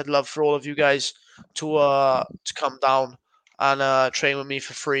guys, I'd love for all of you guys to come down and train with me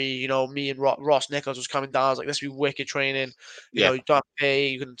for free. Me and Ross Nichols was coming down. I was like, this would be wicked training. You don't have to pay.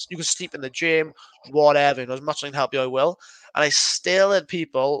 You can sleep in the gym, whatever. As much as I can help you, I will. And I still had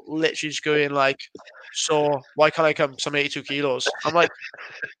people literally just going like, so why can't I come? I'm 82 kilos. I'm like,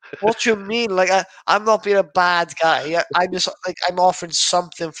 what do you mean? Like, I'm not being a bad guy. I'm just like, I'm offering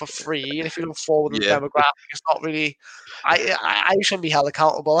something for free. And if you don't fall with the demographic, it's not really, I shouldn't be held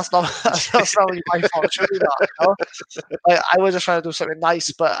accountable. That's not really my fault. It should be that. I was just trying to do something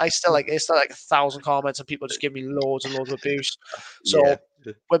nice, but it's still like 1,000 comments and people just give me loads and loads of abuse. So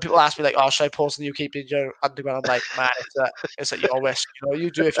when people ask me like, oh, should I post on the UK BJJ Underground? I'm like, man, it's at your risk.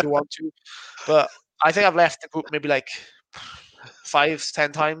 You do if you want to. But I think I've left the group maybe like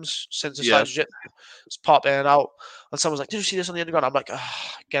 5-10 times since I started jiu-jitsu. Just pop in and out. And someone's like, did you see this on the Underground? I'm like,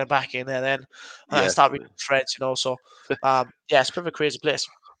 get back in there then. And I start reading threads, So, it's a bit of a crazy place.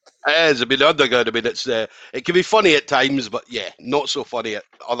 It is. I mean, underground. I mean, it can be funny at times, but yeah, not so funny at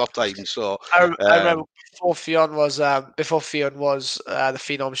other times. So, I remember before Fionn was the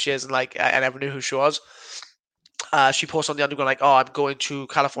Phenom she is, and and everyone knew who she was. She posted on the underground like, "Oh, I'm going to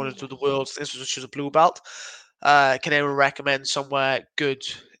California to do the world." This was she was a blue belt. Can anyone recommend somewhere good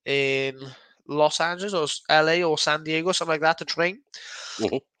in Los Angeles or LA or San Diego, something like that, to train? mhm.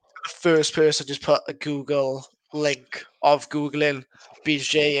 The first person just put a Google link of Googling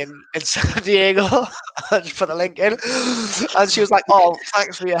BJ in San Diego. I just put the link in. And she was like, "Oh,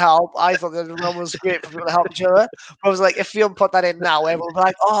 thanks for your help. I thought the run was great for people to help each other." But I was like, if you don't put that in now, everyone will be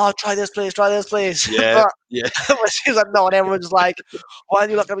like, "Oh, try this place, try this place." Yeah, but, yeah. but she was like, "No," and everyone's like, "Why don't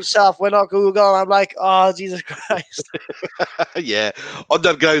you look at yourself? We're not Google." And I'm like, "Oh, Jesus Christ." Yeah,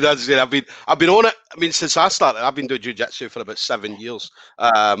 underground. As I say, I've been on it. I mean, since I started, I've been doing jiu-jitsu for about 7 years.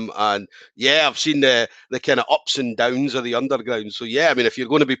 And yeah, I've seen the kind of ups and downs of the underground. So yeah, I mean, if you're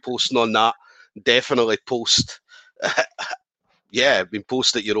going to be posting on that, definitely post. Yeah, I mean,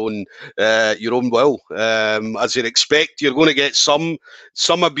 post at your own will. As you'd expect, you're going to get some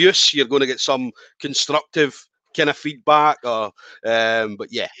abuse. You're going to get some constructive kind of feedback, or but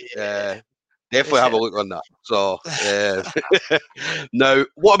yeah. Yeah. Definitely It's have a it. look on that. So, now,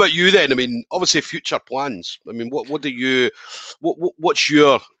 what about you then? I mean, obviously, future plans. I mean, what do you, what's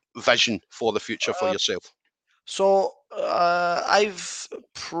your vision for the future for yourself? So I've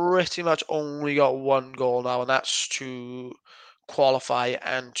pretty much only got one goal now, and that's to qualify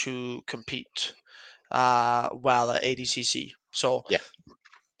and to compete well at ADCC. So Yeah,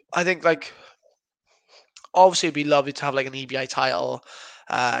 I think obviously it'd be lovely to have like an EBI title,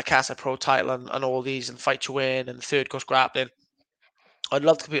 a Casa Pro title, and all these, and fight to win, and third course grappling. I'd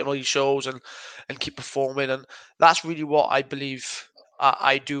love to compete on all these shows and keep performing, and that's really what I believe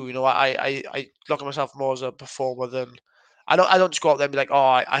I do. You know, I look at myself more as a performer than I don't just go out there and be like,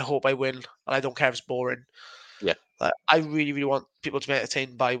 oh, I hope I win, and I don't care if it's boring. yeah, Like, I really, really want people to be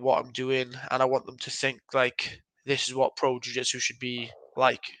entertained by what I'm doing, and I want them to think like this is what pro jiu-jitsu should be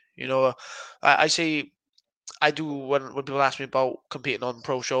like. You know, I say I do when people ask me about competing on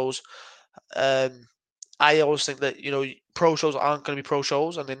pro shows. Um, I always think that pro shows aren't going to be pro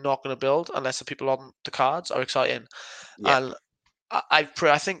shows, and they're not going to build unless the people on the cards are exciting. yeah. And I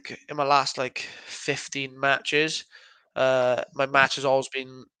think in my last like 15 matches, my match has always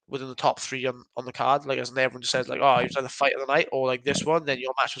been within the top three on the card. Like, as everyone just says, like, oh, it's either fight of the night or like this one, then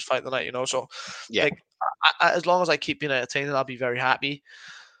your match was fight of the night. So Yeah. like, as long as I keep being entertaining, I'll be very happy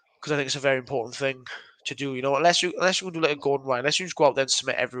because I think it's a very important thing to do. Unless you can do like a Gordon Ryan, unless you just go out there and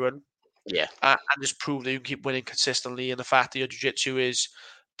submit everyone Yeah. and just prove that you can keep winning consistently, and the fact that your jiu-jitsu is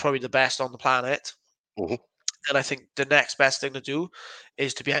probably the best on the planet, Hmm. then I think the next best thing to do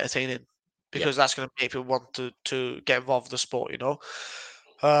is to be entertaining, Yeah. because that's going to make people want to get involved with the sport.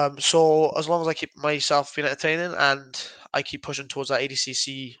 So as long as I keep myself being entertaining and I keep pushing towards that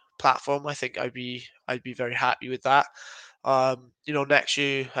ADCC platform, I think I'd be very happy with that. Next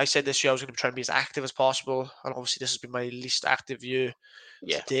year, I said this year I was going to try and be as active as possible, and obviously this has been my least active year to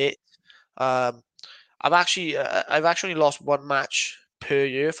Yeah. date. Um, I've actually lost one match per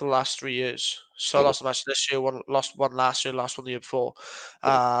year for the last 3 years. So I Hmm. lost a match this year, lost one last year, last one the year before, Hmm.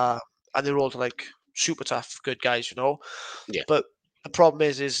 uh, and they were all to like super tough, good guys. Yeah. But the problem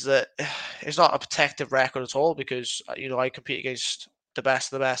is that it's not a protective record at all, because I compete against the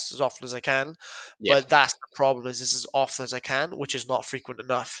best as often as I can. Yeah. But that's the problem, is this as often as I can, which is not frequent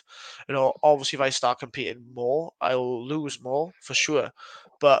enough. Obviously, if I start competing more, I will lose more for sure.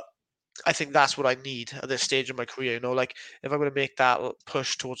 But I think that's what I need at this stage of my career. Like, if I'm going to make that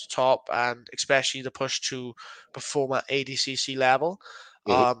push towards the top, and especially the push to perform at ADCC level,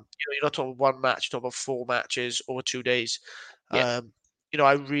 Hmm. you're not talking one match, you're talking about 4 matches over 2 days. Yeah.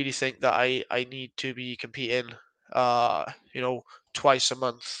 I really think that I need to be competing, uh, you know, twice a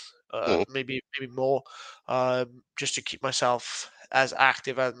month, Hmm. maybe more, just to keep myself as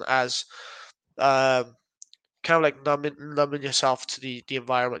active and as um, kind of like numbing yourself to the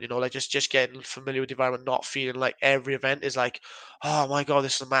environment, like just getting familiar with the environment, not feeling like every event is like, oh my god,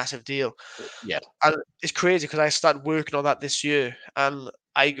 this is a massive deal. Yeah. And it's crazy because I started working on that this year, and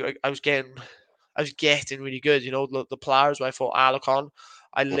I was getting really good. The players where I fought Alacon,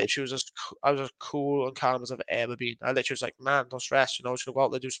 I Hmm. literally I was as cool and calm as I've ever been. I literally was like, man, don't stress. Just gonna go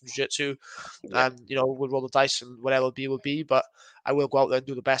out there, do some jiu-jitsu, Yeah. and we'll roll the dice, and whatever will be. But I will go out there and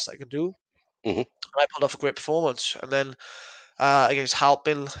do the best I can do. Hmm. I pulled off a great performance. And then against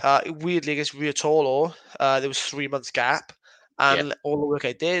Halpin, weirdly against Rio Tolo, there was 3 months gap. Yeah. And all the work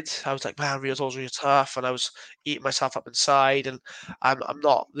I did, I was like, man, Rio Tolo's really tough. And I was eating myself up inside. And I'm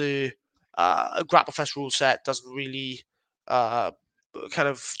not the Grapple Fest rule set doesn't really kind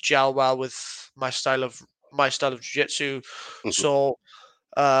of gel well with my style of jiu-jitsu. Mhm. So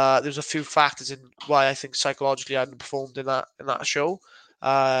there's a few factors in why I think psychologically I underperformed in that show.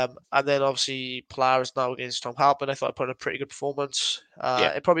 And then obviously Polaris now against Tom Halpin, I thought I put in a pretty good performance. Yeah.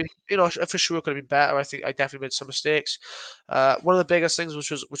 It probably, for sure could have been better. I think I definitely made some mistakes. One of the biggest things,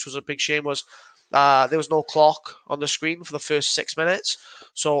 which was a big shame, was there was no clock on the screen for the first 6 minutes.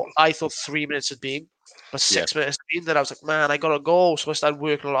 So I thought 3 minutes had been, but Yeah. 6 minutes had been. Then I was like, man, I gotta go. So I started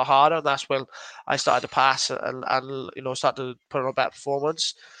working a lot harder, and that's when I started to pass and started to put on a better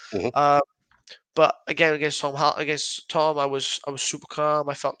performance. Mhm. But again, against Tom, I was super calm.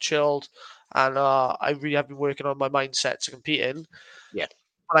 I felt chilled, and I really have been working on my mindset to compete in. Yeah.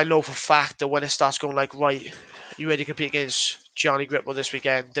 But I know for a fact that when it starts going like, right, you ready to compete against Gianni Grippo this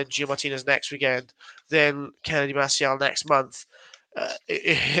weekend, then Gio Martinez next weekend, then Kennedy Marcial next month.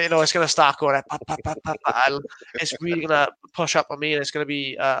 It's going to start going like, and it's really going to push up on me, and it's going to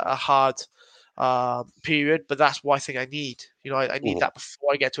be a hard period. But that's what I think I need. I need Mhm. that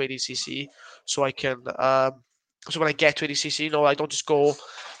before I get to ADCC, so I can. So when I get to ADCC, I don't just go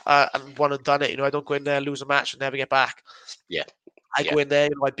and one and done it. I don't go in there, lose a match, and never get back. Yeah. I Yeah. go in there,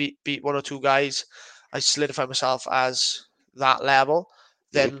 I beat one or two guys, I solidify myself as that level,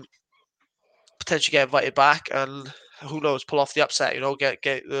 then potentially get invited back, and who knows, pull off the upset.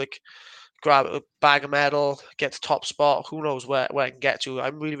 Get like grab a bag of medal, get the top spot. Who knows where I can get to?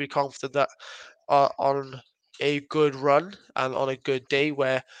 I'm really confident that on a good run and on a good day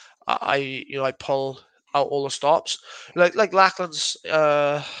where I pull out all the stops, like Lachlan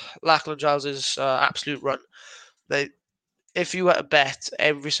Giles's absolute run. They If you were to bet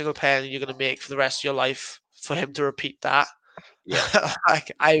every single penny you're going to make for the rest of your life for him to repeat that, Yeah.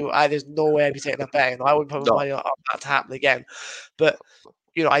 there's no way I'd be taking that bet. I wouldn't put my No. money on that to happen again. But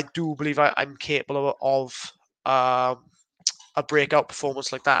I do believe I'm capable of a breakout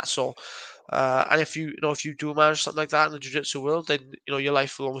performance like that. So, and if you do manage something like that in the jiu-jitsu world, then your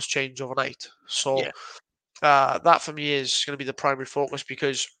life will almost change overnight. So, Yeah. that for me is going to be the primary focus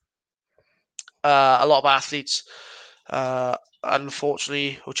because a lot of athletes.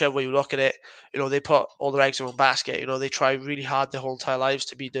 Unfortunately, whichever way you look at it, they put all their eggs in one basket. They try really hard their whole entire lives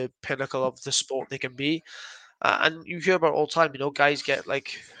to be the pinnacle of the sport they can be. And you hear about it all the time. Guys get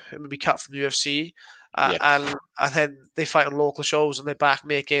like maybe cut from the UFC, Yeah. and then they fight on local shows and they're back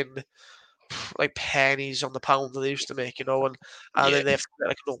making like pennies on the pound that they used to make. And Yeah. then they have to get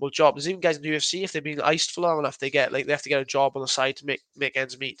like a normal job. There's even guys in the UFC, if they've been iced for long enough, they have to get a job on the side to make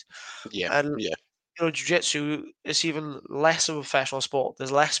ends meet. Yeah. And Yeah. jiu-jitsu is even less of a professional sport.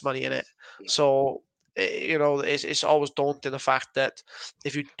 There's less money in it. So, it's always daunting the fact that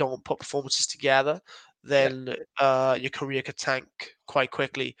if you don't put performances together, then your career could tank quite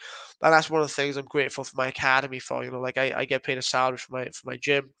quickly. And that's one of the things I'm grateful for my academy for. Like I get paid a salary for my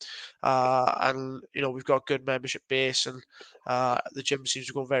gym, and we've got a good membership base, and the gym seems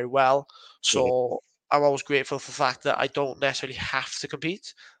to go very well. Mhm. So I'm always grateful for the fact that I don't necessarily have to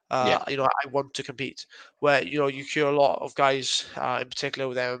compete. Yeah. I want to compete. Where you hear a lot of guys, in particular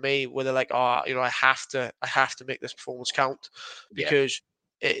with MMA, where they're like, "Oh, I have to make this performance count," Yeah. because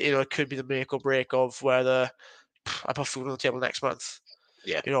it could be the make or break of whether I put food on the table next month.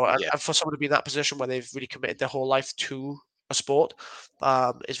 Yeah. And, Yeah. and for someone to be in that position where they've really committed their whole life to a sport,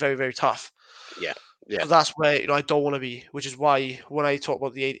 is very very tough. Yeah. Yeah. So that's where I don't want to be, which is why when I talk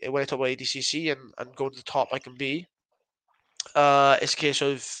about ADCC and going to the top I can be, it's a case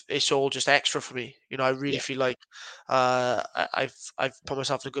of it's all just extra for me. I really Yeah. feel like I've put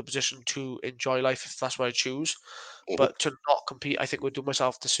myself in a good position to enjoy life if that's what I choose. Mhm. But to not compete, I think would do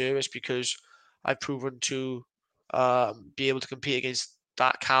myself a disservice because I've proven to be able to compete against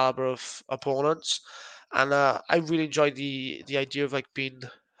that caliber of opponents, and I really enjoyed the idea of like being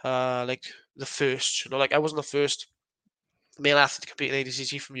like the first. Like I wasn't the first male athlete to compete in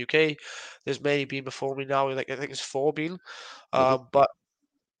ADCC from UK. There's many been before me now. Like I think it's four been, Mhm. but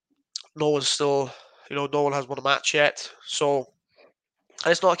no one's still, no one has won a match yet. So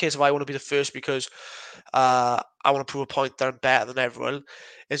and it's not a case of I want to be the first because I want to prove a point that I'm better than everyone.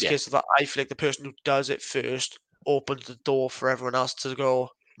 It's a Yeah. case of that I feel like the person who does it first opens the door for everyone else to go,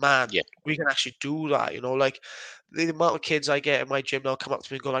 man, Yeah. we can actually do that. Like the amount of kids I get in my gym now come up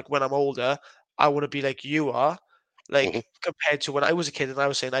to me and go like, when I'm older, I want to be like you are. Mhm. Like compared to when I was a kid and I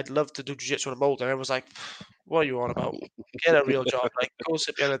was saying I'd love to do jiu-jitsu when I'm older, and I was like, what are you on about? Get a real job, like go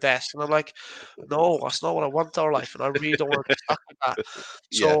sit behind a desk. And I'm like, no, that's not what I want in our life, and I really don't want to be stuck with that.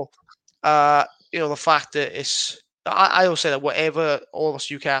 Yeah. So, the fact that I always say that whatever all of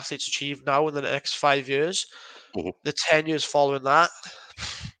us UK athletes achieve now in the next 5 years, Mhm. the 10 years following that,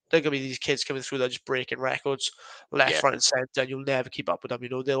 there are gonna be these kids coming through that are just breaking records left, right, and centre, and you'll never keep up with them. You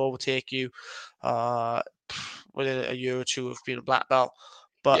know, they'll overtake you uh, within a year or two of being a black belt.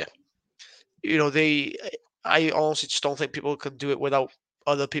 But Yeah. you know, I honestly just don't think people can do it without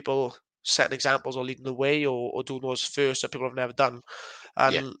other people setting examples or leading the way or doing those first that people have never done.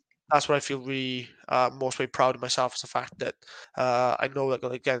 Yeah. And that's what I feel really most very proud of myself is the fact that I know that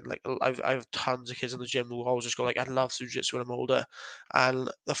again, like I have tons of kids in the gym who always just go like, I'd love to do jiu-jitsu when I'm older, and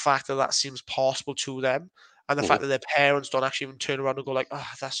the fact that that seems possible to them, and the Hmm. fact that their parents don't actually even turn around and go like, oh,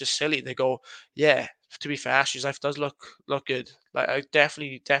 that's just silly. They go, yeah. To be fair, Ashley's life does look good. Like I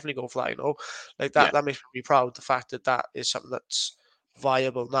definitely go for that. You know, like Yeah. that makes me really proud. The fact that that is something that's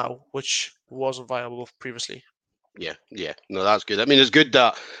viable now, which wasn't viable previously. Yeah, yeah. No, that's good. I mean, it's good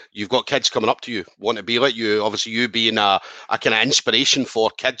that you've got kids coming up to you, want to be like you. Obviously, you being a kind of inspiration for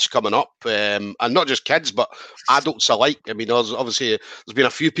kids coming up, and not just kids, but adults alike. I mean, there's been a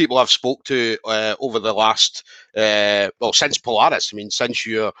few people I've spoke to over the last, well, since Polaris. I mean, since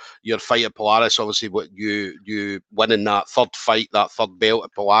your fight at Polaris, obviously, what you winning that third fight, that third belt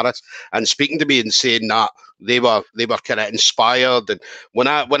at Polaris, and speaking to me and saying that they were kind of inspired. And when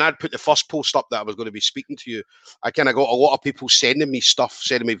I'd put the first post up that I was going to be speaking to you, I kind of got a lot of people sending me stuff,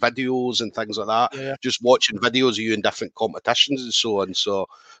 sending me videos and things like that. Yeah, Just watching videos of you in different competitions and so on.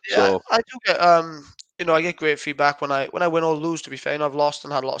 yeah. So I do get you know, I get great feedback when I win or lose. To be fair, and I've lost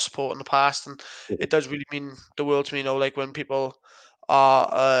and had a lot of support in the past, and it does really mean the world to me. You know, like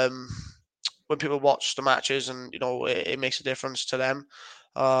are when people watch the matches and you know it makes a difference to them.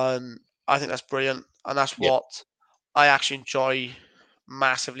 Um, I think that's brilliant, and that's yeah, what I actually enjoy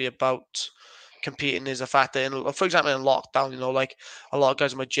massively about competing is the fact that, for example, in lockdown, you know, like a lot of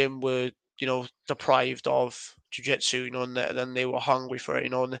guys in my gym were, you know, deprived of jujitsu, you know, and then they were hungry for it, you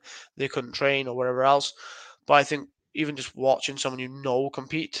know, and they couldn't train or whatever else. But I think even just watching someone you know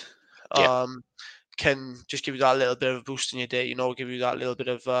compete, yeah, um, can just give you that little bit of a boost in your day, you know, give you that little bit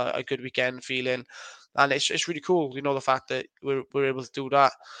of a good weekend feeling. And it's really cool, you know, the fact that we're able to do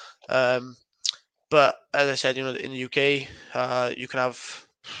that. Um, but as I said, you know, in the UK, you can have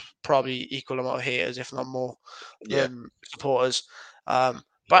probably equal amount of haters, if not more, yeah, than supporters.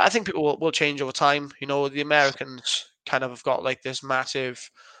 But I think people will change over time. You know, the Americans kind of have got like this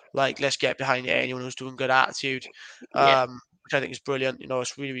massive, like, let's get behind anyone who's doing good attitude, yeah, which I think is brilliant. You know,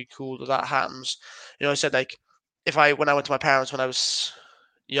 it's really, really cool that that happens. You know, I said like, when I went to my parents when I was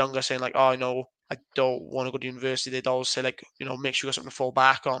younger, saying like, oh, you know, I don't want to go to university, they'd always say like, you know, make sure you got something to fall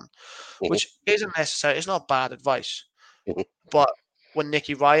back on, mhm, which isn't necessary. It's not bad advice, mhm, but when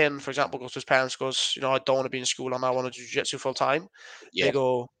Nicky Ryan, for example, goes to his parents, goes, you know, I don't want to be in school and I want to do jiu-jitsu full time. They yeah,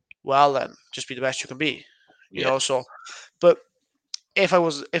 go, well, then just be the best you can be, you yeah, know. So, but if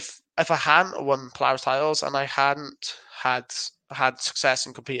I hadn't won Polaris titles and I hadn't had success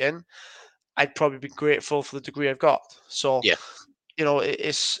in competing, I'd probably be grateful for the degree I've got. So, yeah, you know,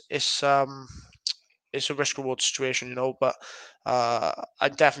 it's a risk reward situation, you know. But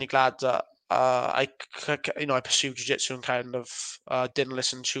I'm definitely glad that you know, I pursued jiu-jitsu and kind of didn't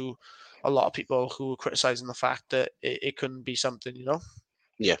listen to a lot of people who were criticizing the fact that it couldn't be something, you know.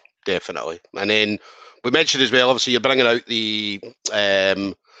 yeah, definitely. And then we mentioned as well, obviously, you're bringing out the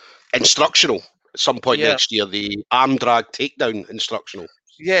um, instructional at some point Yeah, next year, the arm drag takedown instructional.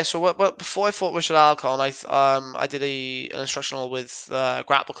 yeah. So before I fought Richard Alcon, I did an instructional with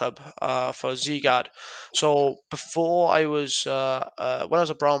Grapple Club for Z-Guard. So before I was when I was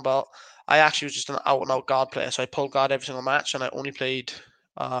a brown belt, I actually was just an out and out guard player. So I pulled guard every single match, and I only played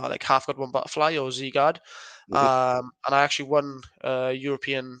like half guard, one butterfly or Z-Guard. Mhm. And I actually won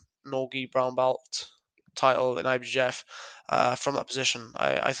European Nogi brown belt title in IBJJF from that position.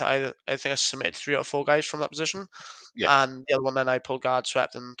 I think I submitted 3 or 4 guys from that position, Yeah, and the other one then I pulled guard,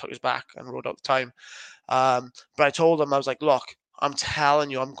 swept, and took his back and rode out the time. But I told him, I was like, look, I'm telling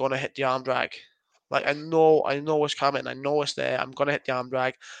you, I'm gonna hit the arm drag. Like I know it's coming. I know it's there. I'm gonna hit the arm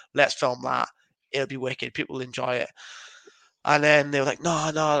drag. Let's film that. It'll be wicked. People will enjoy it. And then they were like,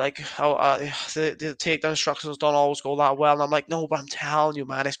 no, no, like the takedown instructions don't always go that well. And I'm like, no, but I'm telling you,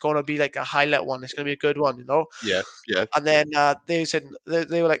 man, it's gonna be like a highlight one. It's gonna be a good one, you know. yeah, yeah, And then they said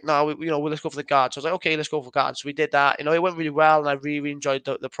they were like, no, you know, well, let's go for the guard. So I was like, okay, let's go for guard. So we did that. You know, it went really well, and I really enjoyed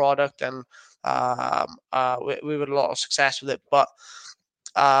the product, and we had a lot of success with it. But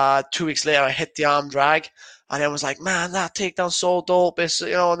 2 weeks later, I hit the arm drag, and I was like, man, that takedown's so dope. It's,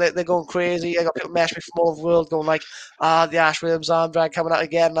 you know, they're going crazy. I got people messaging me from all over the world going like, the Ash Williams arm drag coming out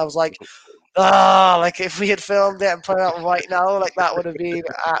again. And I was like, like if we had filmed it and put it out right now, like that would have been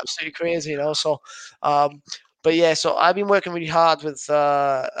absolutely crazy, you know. So, but yeah, so I've been working really hard with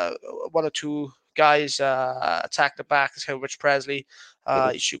 1 or 2 guys attack the back. This guy Rich Presley.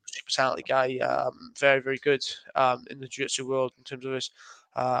 He's super talented guy. Very very good in the jiu-jitsu world in terms of his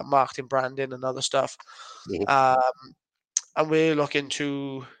marketing, branding, and other stuff. And we're looking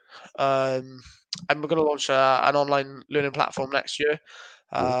to, and we're going to launch an online learning platform next year,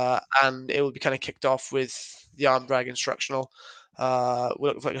 and it will be kind of kicked off with the Armed Drag Instructional. We're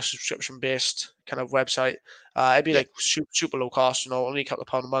looking for like a subscription-based kind of website. It'd be like super low cost, only a couple of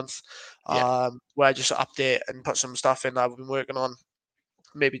 £1 a month, where I just update and put some stuff in that I've been working on.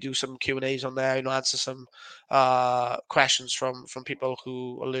 Maybe do some Q&As on there, answer some questions from people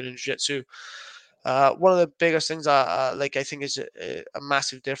who are learning jiu-jitsu. One of the biggest things I think is a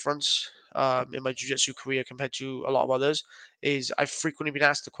massive difference in my jiu-jitsu career compared to a lot of others is I've frequently been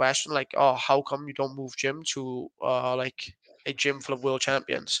asked the question like, oh, how come you don't move gym to like a gym full of world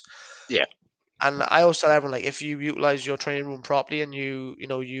champions? Yeah. And I always tell everyone, like, if you utilize your training room properly and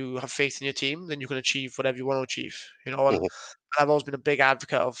you have faith in your team, then you can achieve whatever you want to achieve. And I've always been a big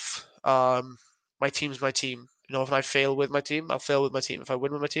advocate of my team's my team. If I fail with my team, I'll fail with my team. If I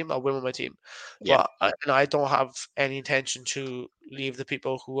win with my team, I'll win with my team. Yeah. But I don't have any intention to leave the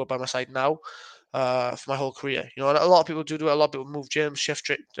people who are by my side now for my whole career. And a lot of people do it. A lot of people move gyms,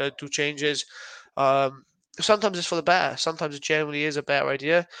 do changes. Sometimes it's for the better. Sometimes it generally is a better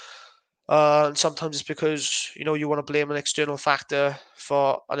idea. And sometimes it's because you want to blame an external factor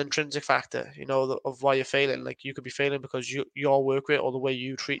for an intrinsic factor, of why you're failing. Like you could be failing because your work rate or the way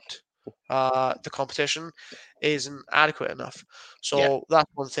you treat the competition isn't adequate enough. So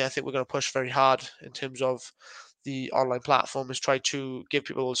that's one thing I think we're going to push very hard in terms of the online platform, is try to give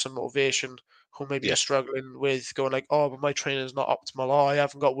people some motivation who maybe are struggling with going like, oh, but my training is not optimal. Oh, I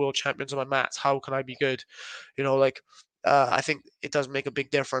haven't got world champions on my mats. How can I be good? I think it does make a big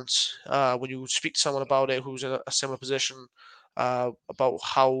difference when you speak to someone about it who's in a similar position, about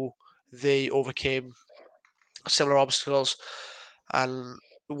how they overcame similar obstacles and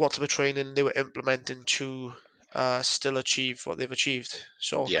what type of training they were implementing to still achieve what they've achieved.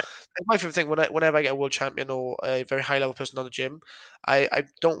 So my favorite thing, whenever I get a world champion or a very high level person on the gym, I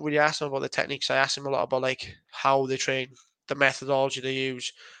don't really ask them about the techniques. I ask them a lot about like how they train, the methodology they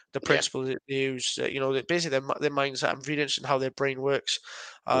use, the principles they use. Basically their mindset. I'm really interested in how their brain works.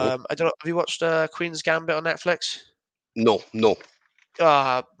 I don't know. Have you watched Queen's Gambit on Netflix? No.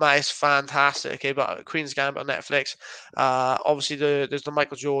 That is fantastic. Okay, but Queen's Gambit on Netflix. Obviously, there's the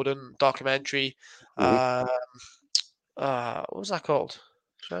Michael Jordan documentary. What was that called?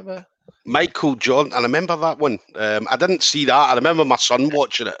 Do you remember? Michael Jordan. I remember that one. I didn't see that. I remember my son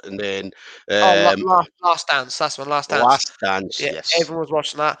watching it, and then Last Dance. That's one. Last Dance. Last Dance. Yeah, Yes. everyone was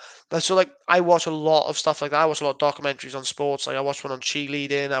watching that. So, like, I watch a lot of stuff like that. I watch a lot of documentaries on sports. Like, I watched one on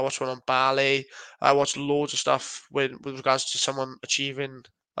cheerleading. I watched one on ballet. I watched loads of stuff with regards to someone achieving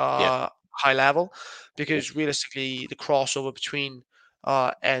high level, because realistically, the crossover between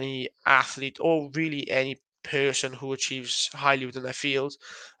any athlete or really any person who achieves highly within their field,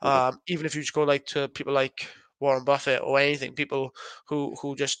 even if you just go like to people like Warren Buffett or anything, people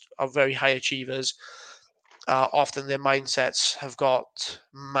who just are very high achievers. Often their mindsets have got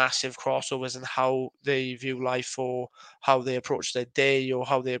massive crossovers in how they view life or how they approach their day or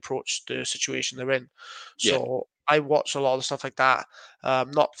how they approach the situation they're in. So I watch a lot of stuff like that,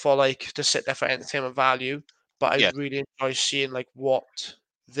 not for like to sit there for entertainment value, but I really enjoy seeing like what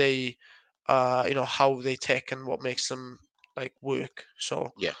they, how they tick and what makes them like work.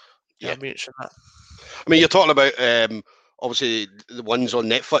 So I'm really interested in that. I mean, you're talking about obviously the ones on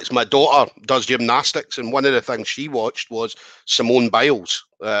Netflix. My daughter does gymnastics, and one of the things she watched was Simone Biles.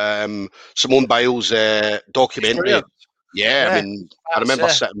 Simone Biles documentary. I mean, I remember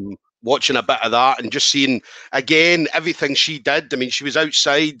sitting watching a bit of that and just seeing again everything she did. I mean, she was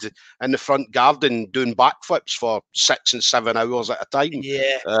outside in the front garden doing backflips for 6 and 7 hours at a time.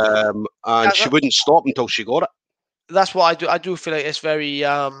 And she wouldn't stop until she got it. That's what I do. I do feel like it's very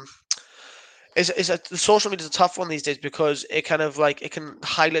the social media is a tough one these days, because it kind of like it can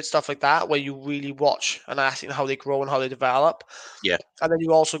highlight stuff like that where you really watch and asking how they grow and how they develop. And then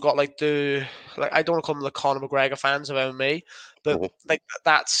you also got like I don't want to call them the Conor McGregor fans of MMA, but like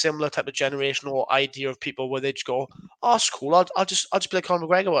that similar type of generational idea of people where they just go, "Oh, it's cool. I'll just be like Conor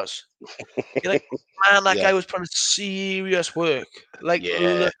McGregor was." You're like, man, that guy was putting serious work. Like,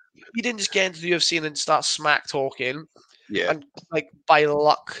 he didn't just get into the UFC and then start smack talking. And like by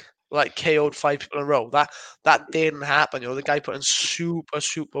luck, like KO'd 5 people in a row. That didn't happen. The guy put in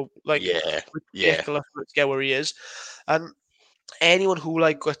super like ridiculous to get where he is. And anyone who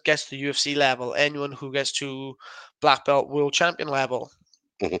like gets to UFC level, anyone who gets to black belt world champion level,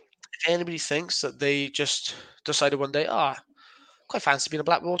 if anybody thinks that they just decided one day, quite fancy being a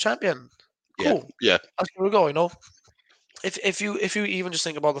black belt champion. Cool. Yeah. That's where we go. You know, if you even just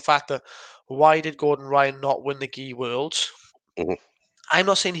think about the fact that why did Gordon Ryan not win the Gi Worlds? Mhm. I'm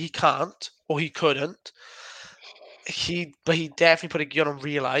not saying he can't or he couldn't. But he definitely put a gi on and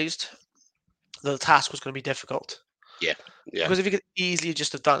realized that the task was going to be difficult. Yeah. Because if he could easily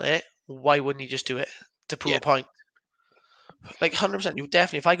just have done it, why wouldn't he just do it to prove Yeah. a point? Like 100%, you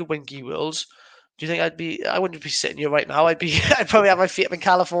definitely. If I could win Gi Worlds, do you think I'd be? I wouldn't be sitting here right now. I'd be. I'd probably have my feet up in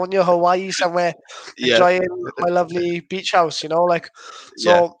California, Hawaii, somewhere, Yeah. enjoying my lovely beach house. You know, like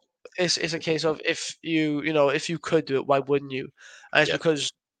Yeah. so. It's a case of if if you could do it, why wouldn't you? And it's Yeah.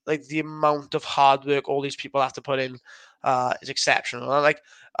 because like the amount of hard work all these people have to put in is exceptional. And, like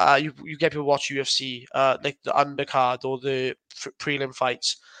you get people watch UFC, like the undercard or the prelim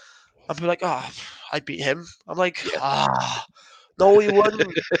fights, and people are like, oh, I beat him. I'm like, Yeah. no, you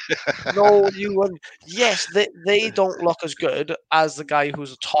wouldn't. No, you wouldn't. Yes, they don't look as good as the guy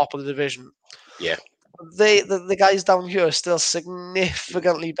who's the top of the division. Yeah. The guys down here are still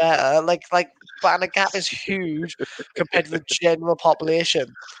significantly better. But and the gap is huge compared to the general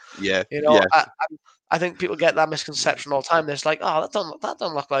population. Yeah. You know, Yeah. I think people get that misconception all the time. They're just like, oh, that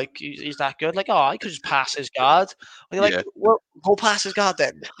don't look like he's that good. Like, oh, I could just pass his guard. And you're like, Yeah. well, go pass his guard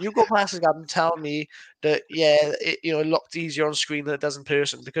then. You go pass his guard and tell me that it looked easier on screen than it does in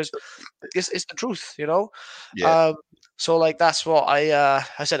person, because it's the truth, you know. Yeah. So like that's what I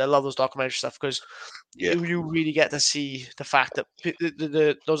said. I love those documentary stuff because Yeah. you really get to see the fact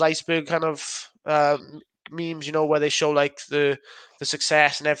that those iceberg kind of memes, where they show like the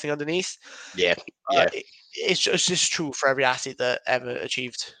success and everything underneath. Yeah. Yeah. It's just true for every athlete that ever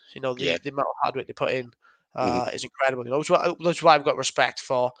achieved. Yeah. The amount of hard work they put in Mhm. is incredible. That's why I've got respect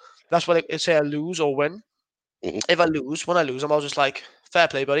for. That's why they say I lose or win. Mhm. If I lose, when I lose, I'm always just like, fair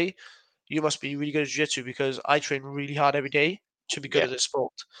play, buddy. You must be really good at jiu-jitsu because I train really hard every day to be good Yeah. at this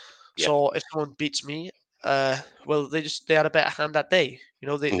sport. Yeah. So if someone beats me, well, they had a better hand that day. They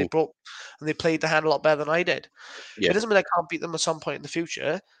Mhm. broke and they played the hand a lot better than I did. Yeah. It doesn't mean I can't beat them at some point in the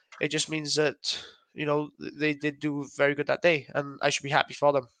future. It just means that they did do very good that day, and I should be happy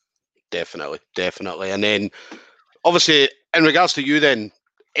for them. Definitely. Definitely. And then obviously, in regards to you, then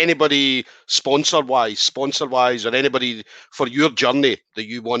anybody sponsor wise, or anybody for your journey that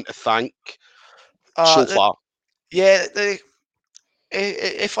you want to thank so Uh, far? yeah,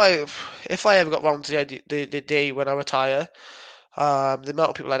 if I ever got round to the day when I retire, the amount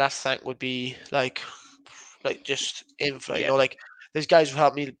of people I'd have to thank would be like just infinite. Yeah. Like there's guys who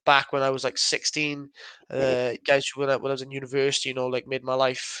helped me back when I was like 16. Mhm. Guys who when I was in university, like made my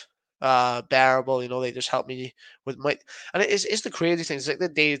life bearable. They just helped me with my and it's the crazy things, like the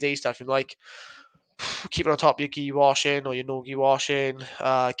day to day stuff. Like keeping on top of your gi washing or your no gi washing,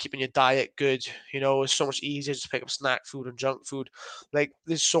 keeping your diet good. It's so much easier just to pick up snack food and junk food. Like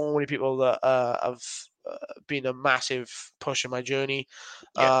there's so many people that have been a massive push in my journey.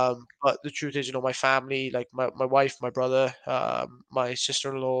 Yeah. But the truth is, my family, like my wife, my brother, my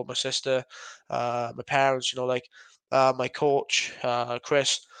sister-in-law, my sister, my parents, my coach,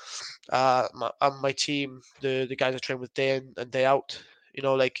 Chris, and my team, the guys I train with day in and day out.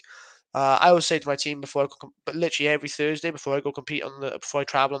 Like I always say to my team before I go, but literally every Thursday before I go compete before I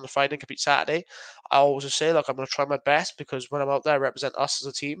travel on the Friday and compete Saturday, I always just say, look, I'm going to try my best because when I'm out there, I represent us as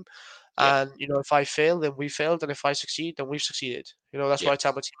a team. Yeah. And if I fail, then we failed, and if I succeed, then we've succeeded. That's Yeah. what I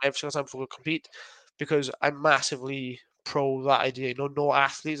tell my team every single time before we compete, because I'm massively pro that idea. No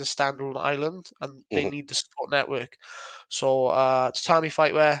athlete is a standalone island, and they Mhm. need the support network. So Tatami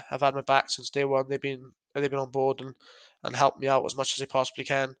Fightwear, I've had my back since day one. They've been on board and helped me out as much as they possibly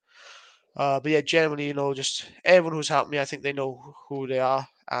can. But yeah, generally, just everyone who's helped me, I think they know who they are,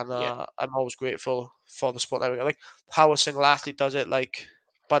 and Yeah. I'm always grateful for the sport network. Like how a single athlete does it, like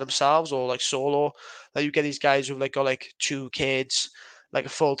by themselves or like solo. Like you get these guys who've like got like 2 kids, like a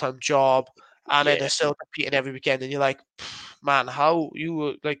full-time job, and then Yeah. they're still competing every weekend, and you're like, man, how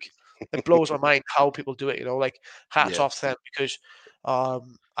you like? It blows my mind how people do it. Like hats Yeah. off to them because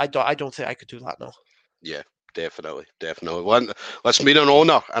I don't think I could do that now. Yeah, definitely, definitely. Well, it's been an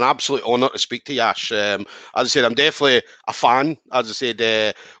honour, an absolute honour to speak to you, Ash. As I said, I'm definitely a fan. As I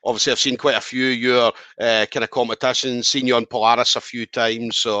said, obviously I've seen quite a few of your kind of competitions, seen you on Polaris a few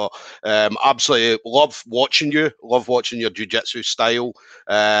times. So absolutely love watching your jiu-jitsu style.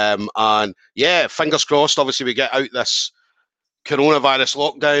 And yeah, fingers crossed, obviously we get out this coronavirus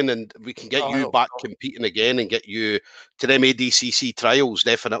lockdown and we can get Oh, I you hope back so. competing again and get you to them ADCC trials,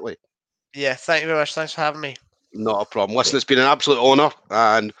 definitely. Yeah, thank you very much. Thanks for having me. Not a problem. Listen, it's been an absolute honour,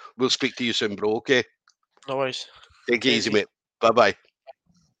 and we'll speak to you soon, bro. Okay. No worries. Take it Take it easy, easy. mate. Bye bye.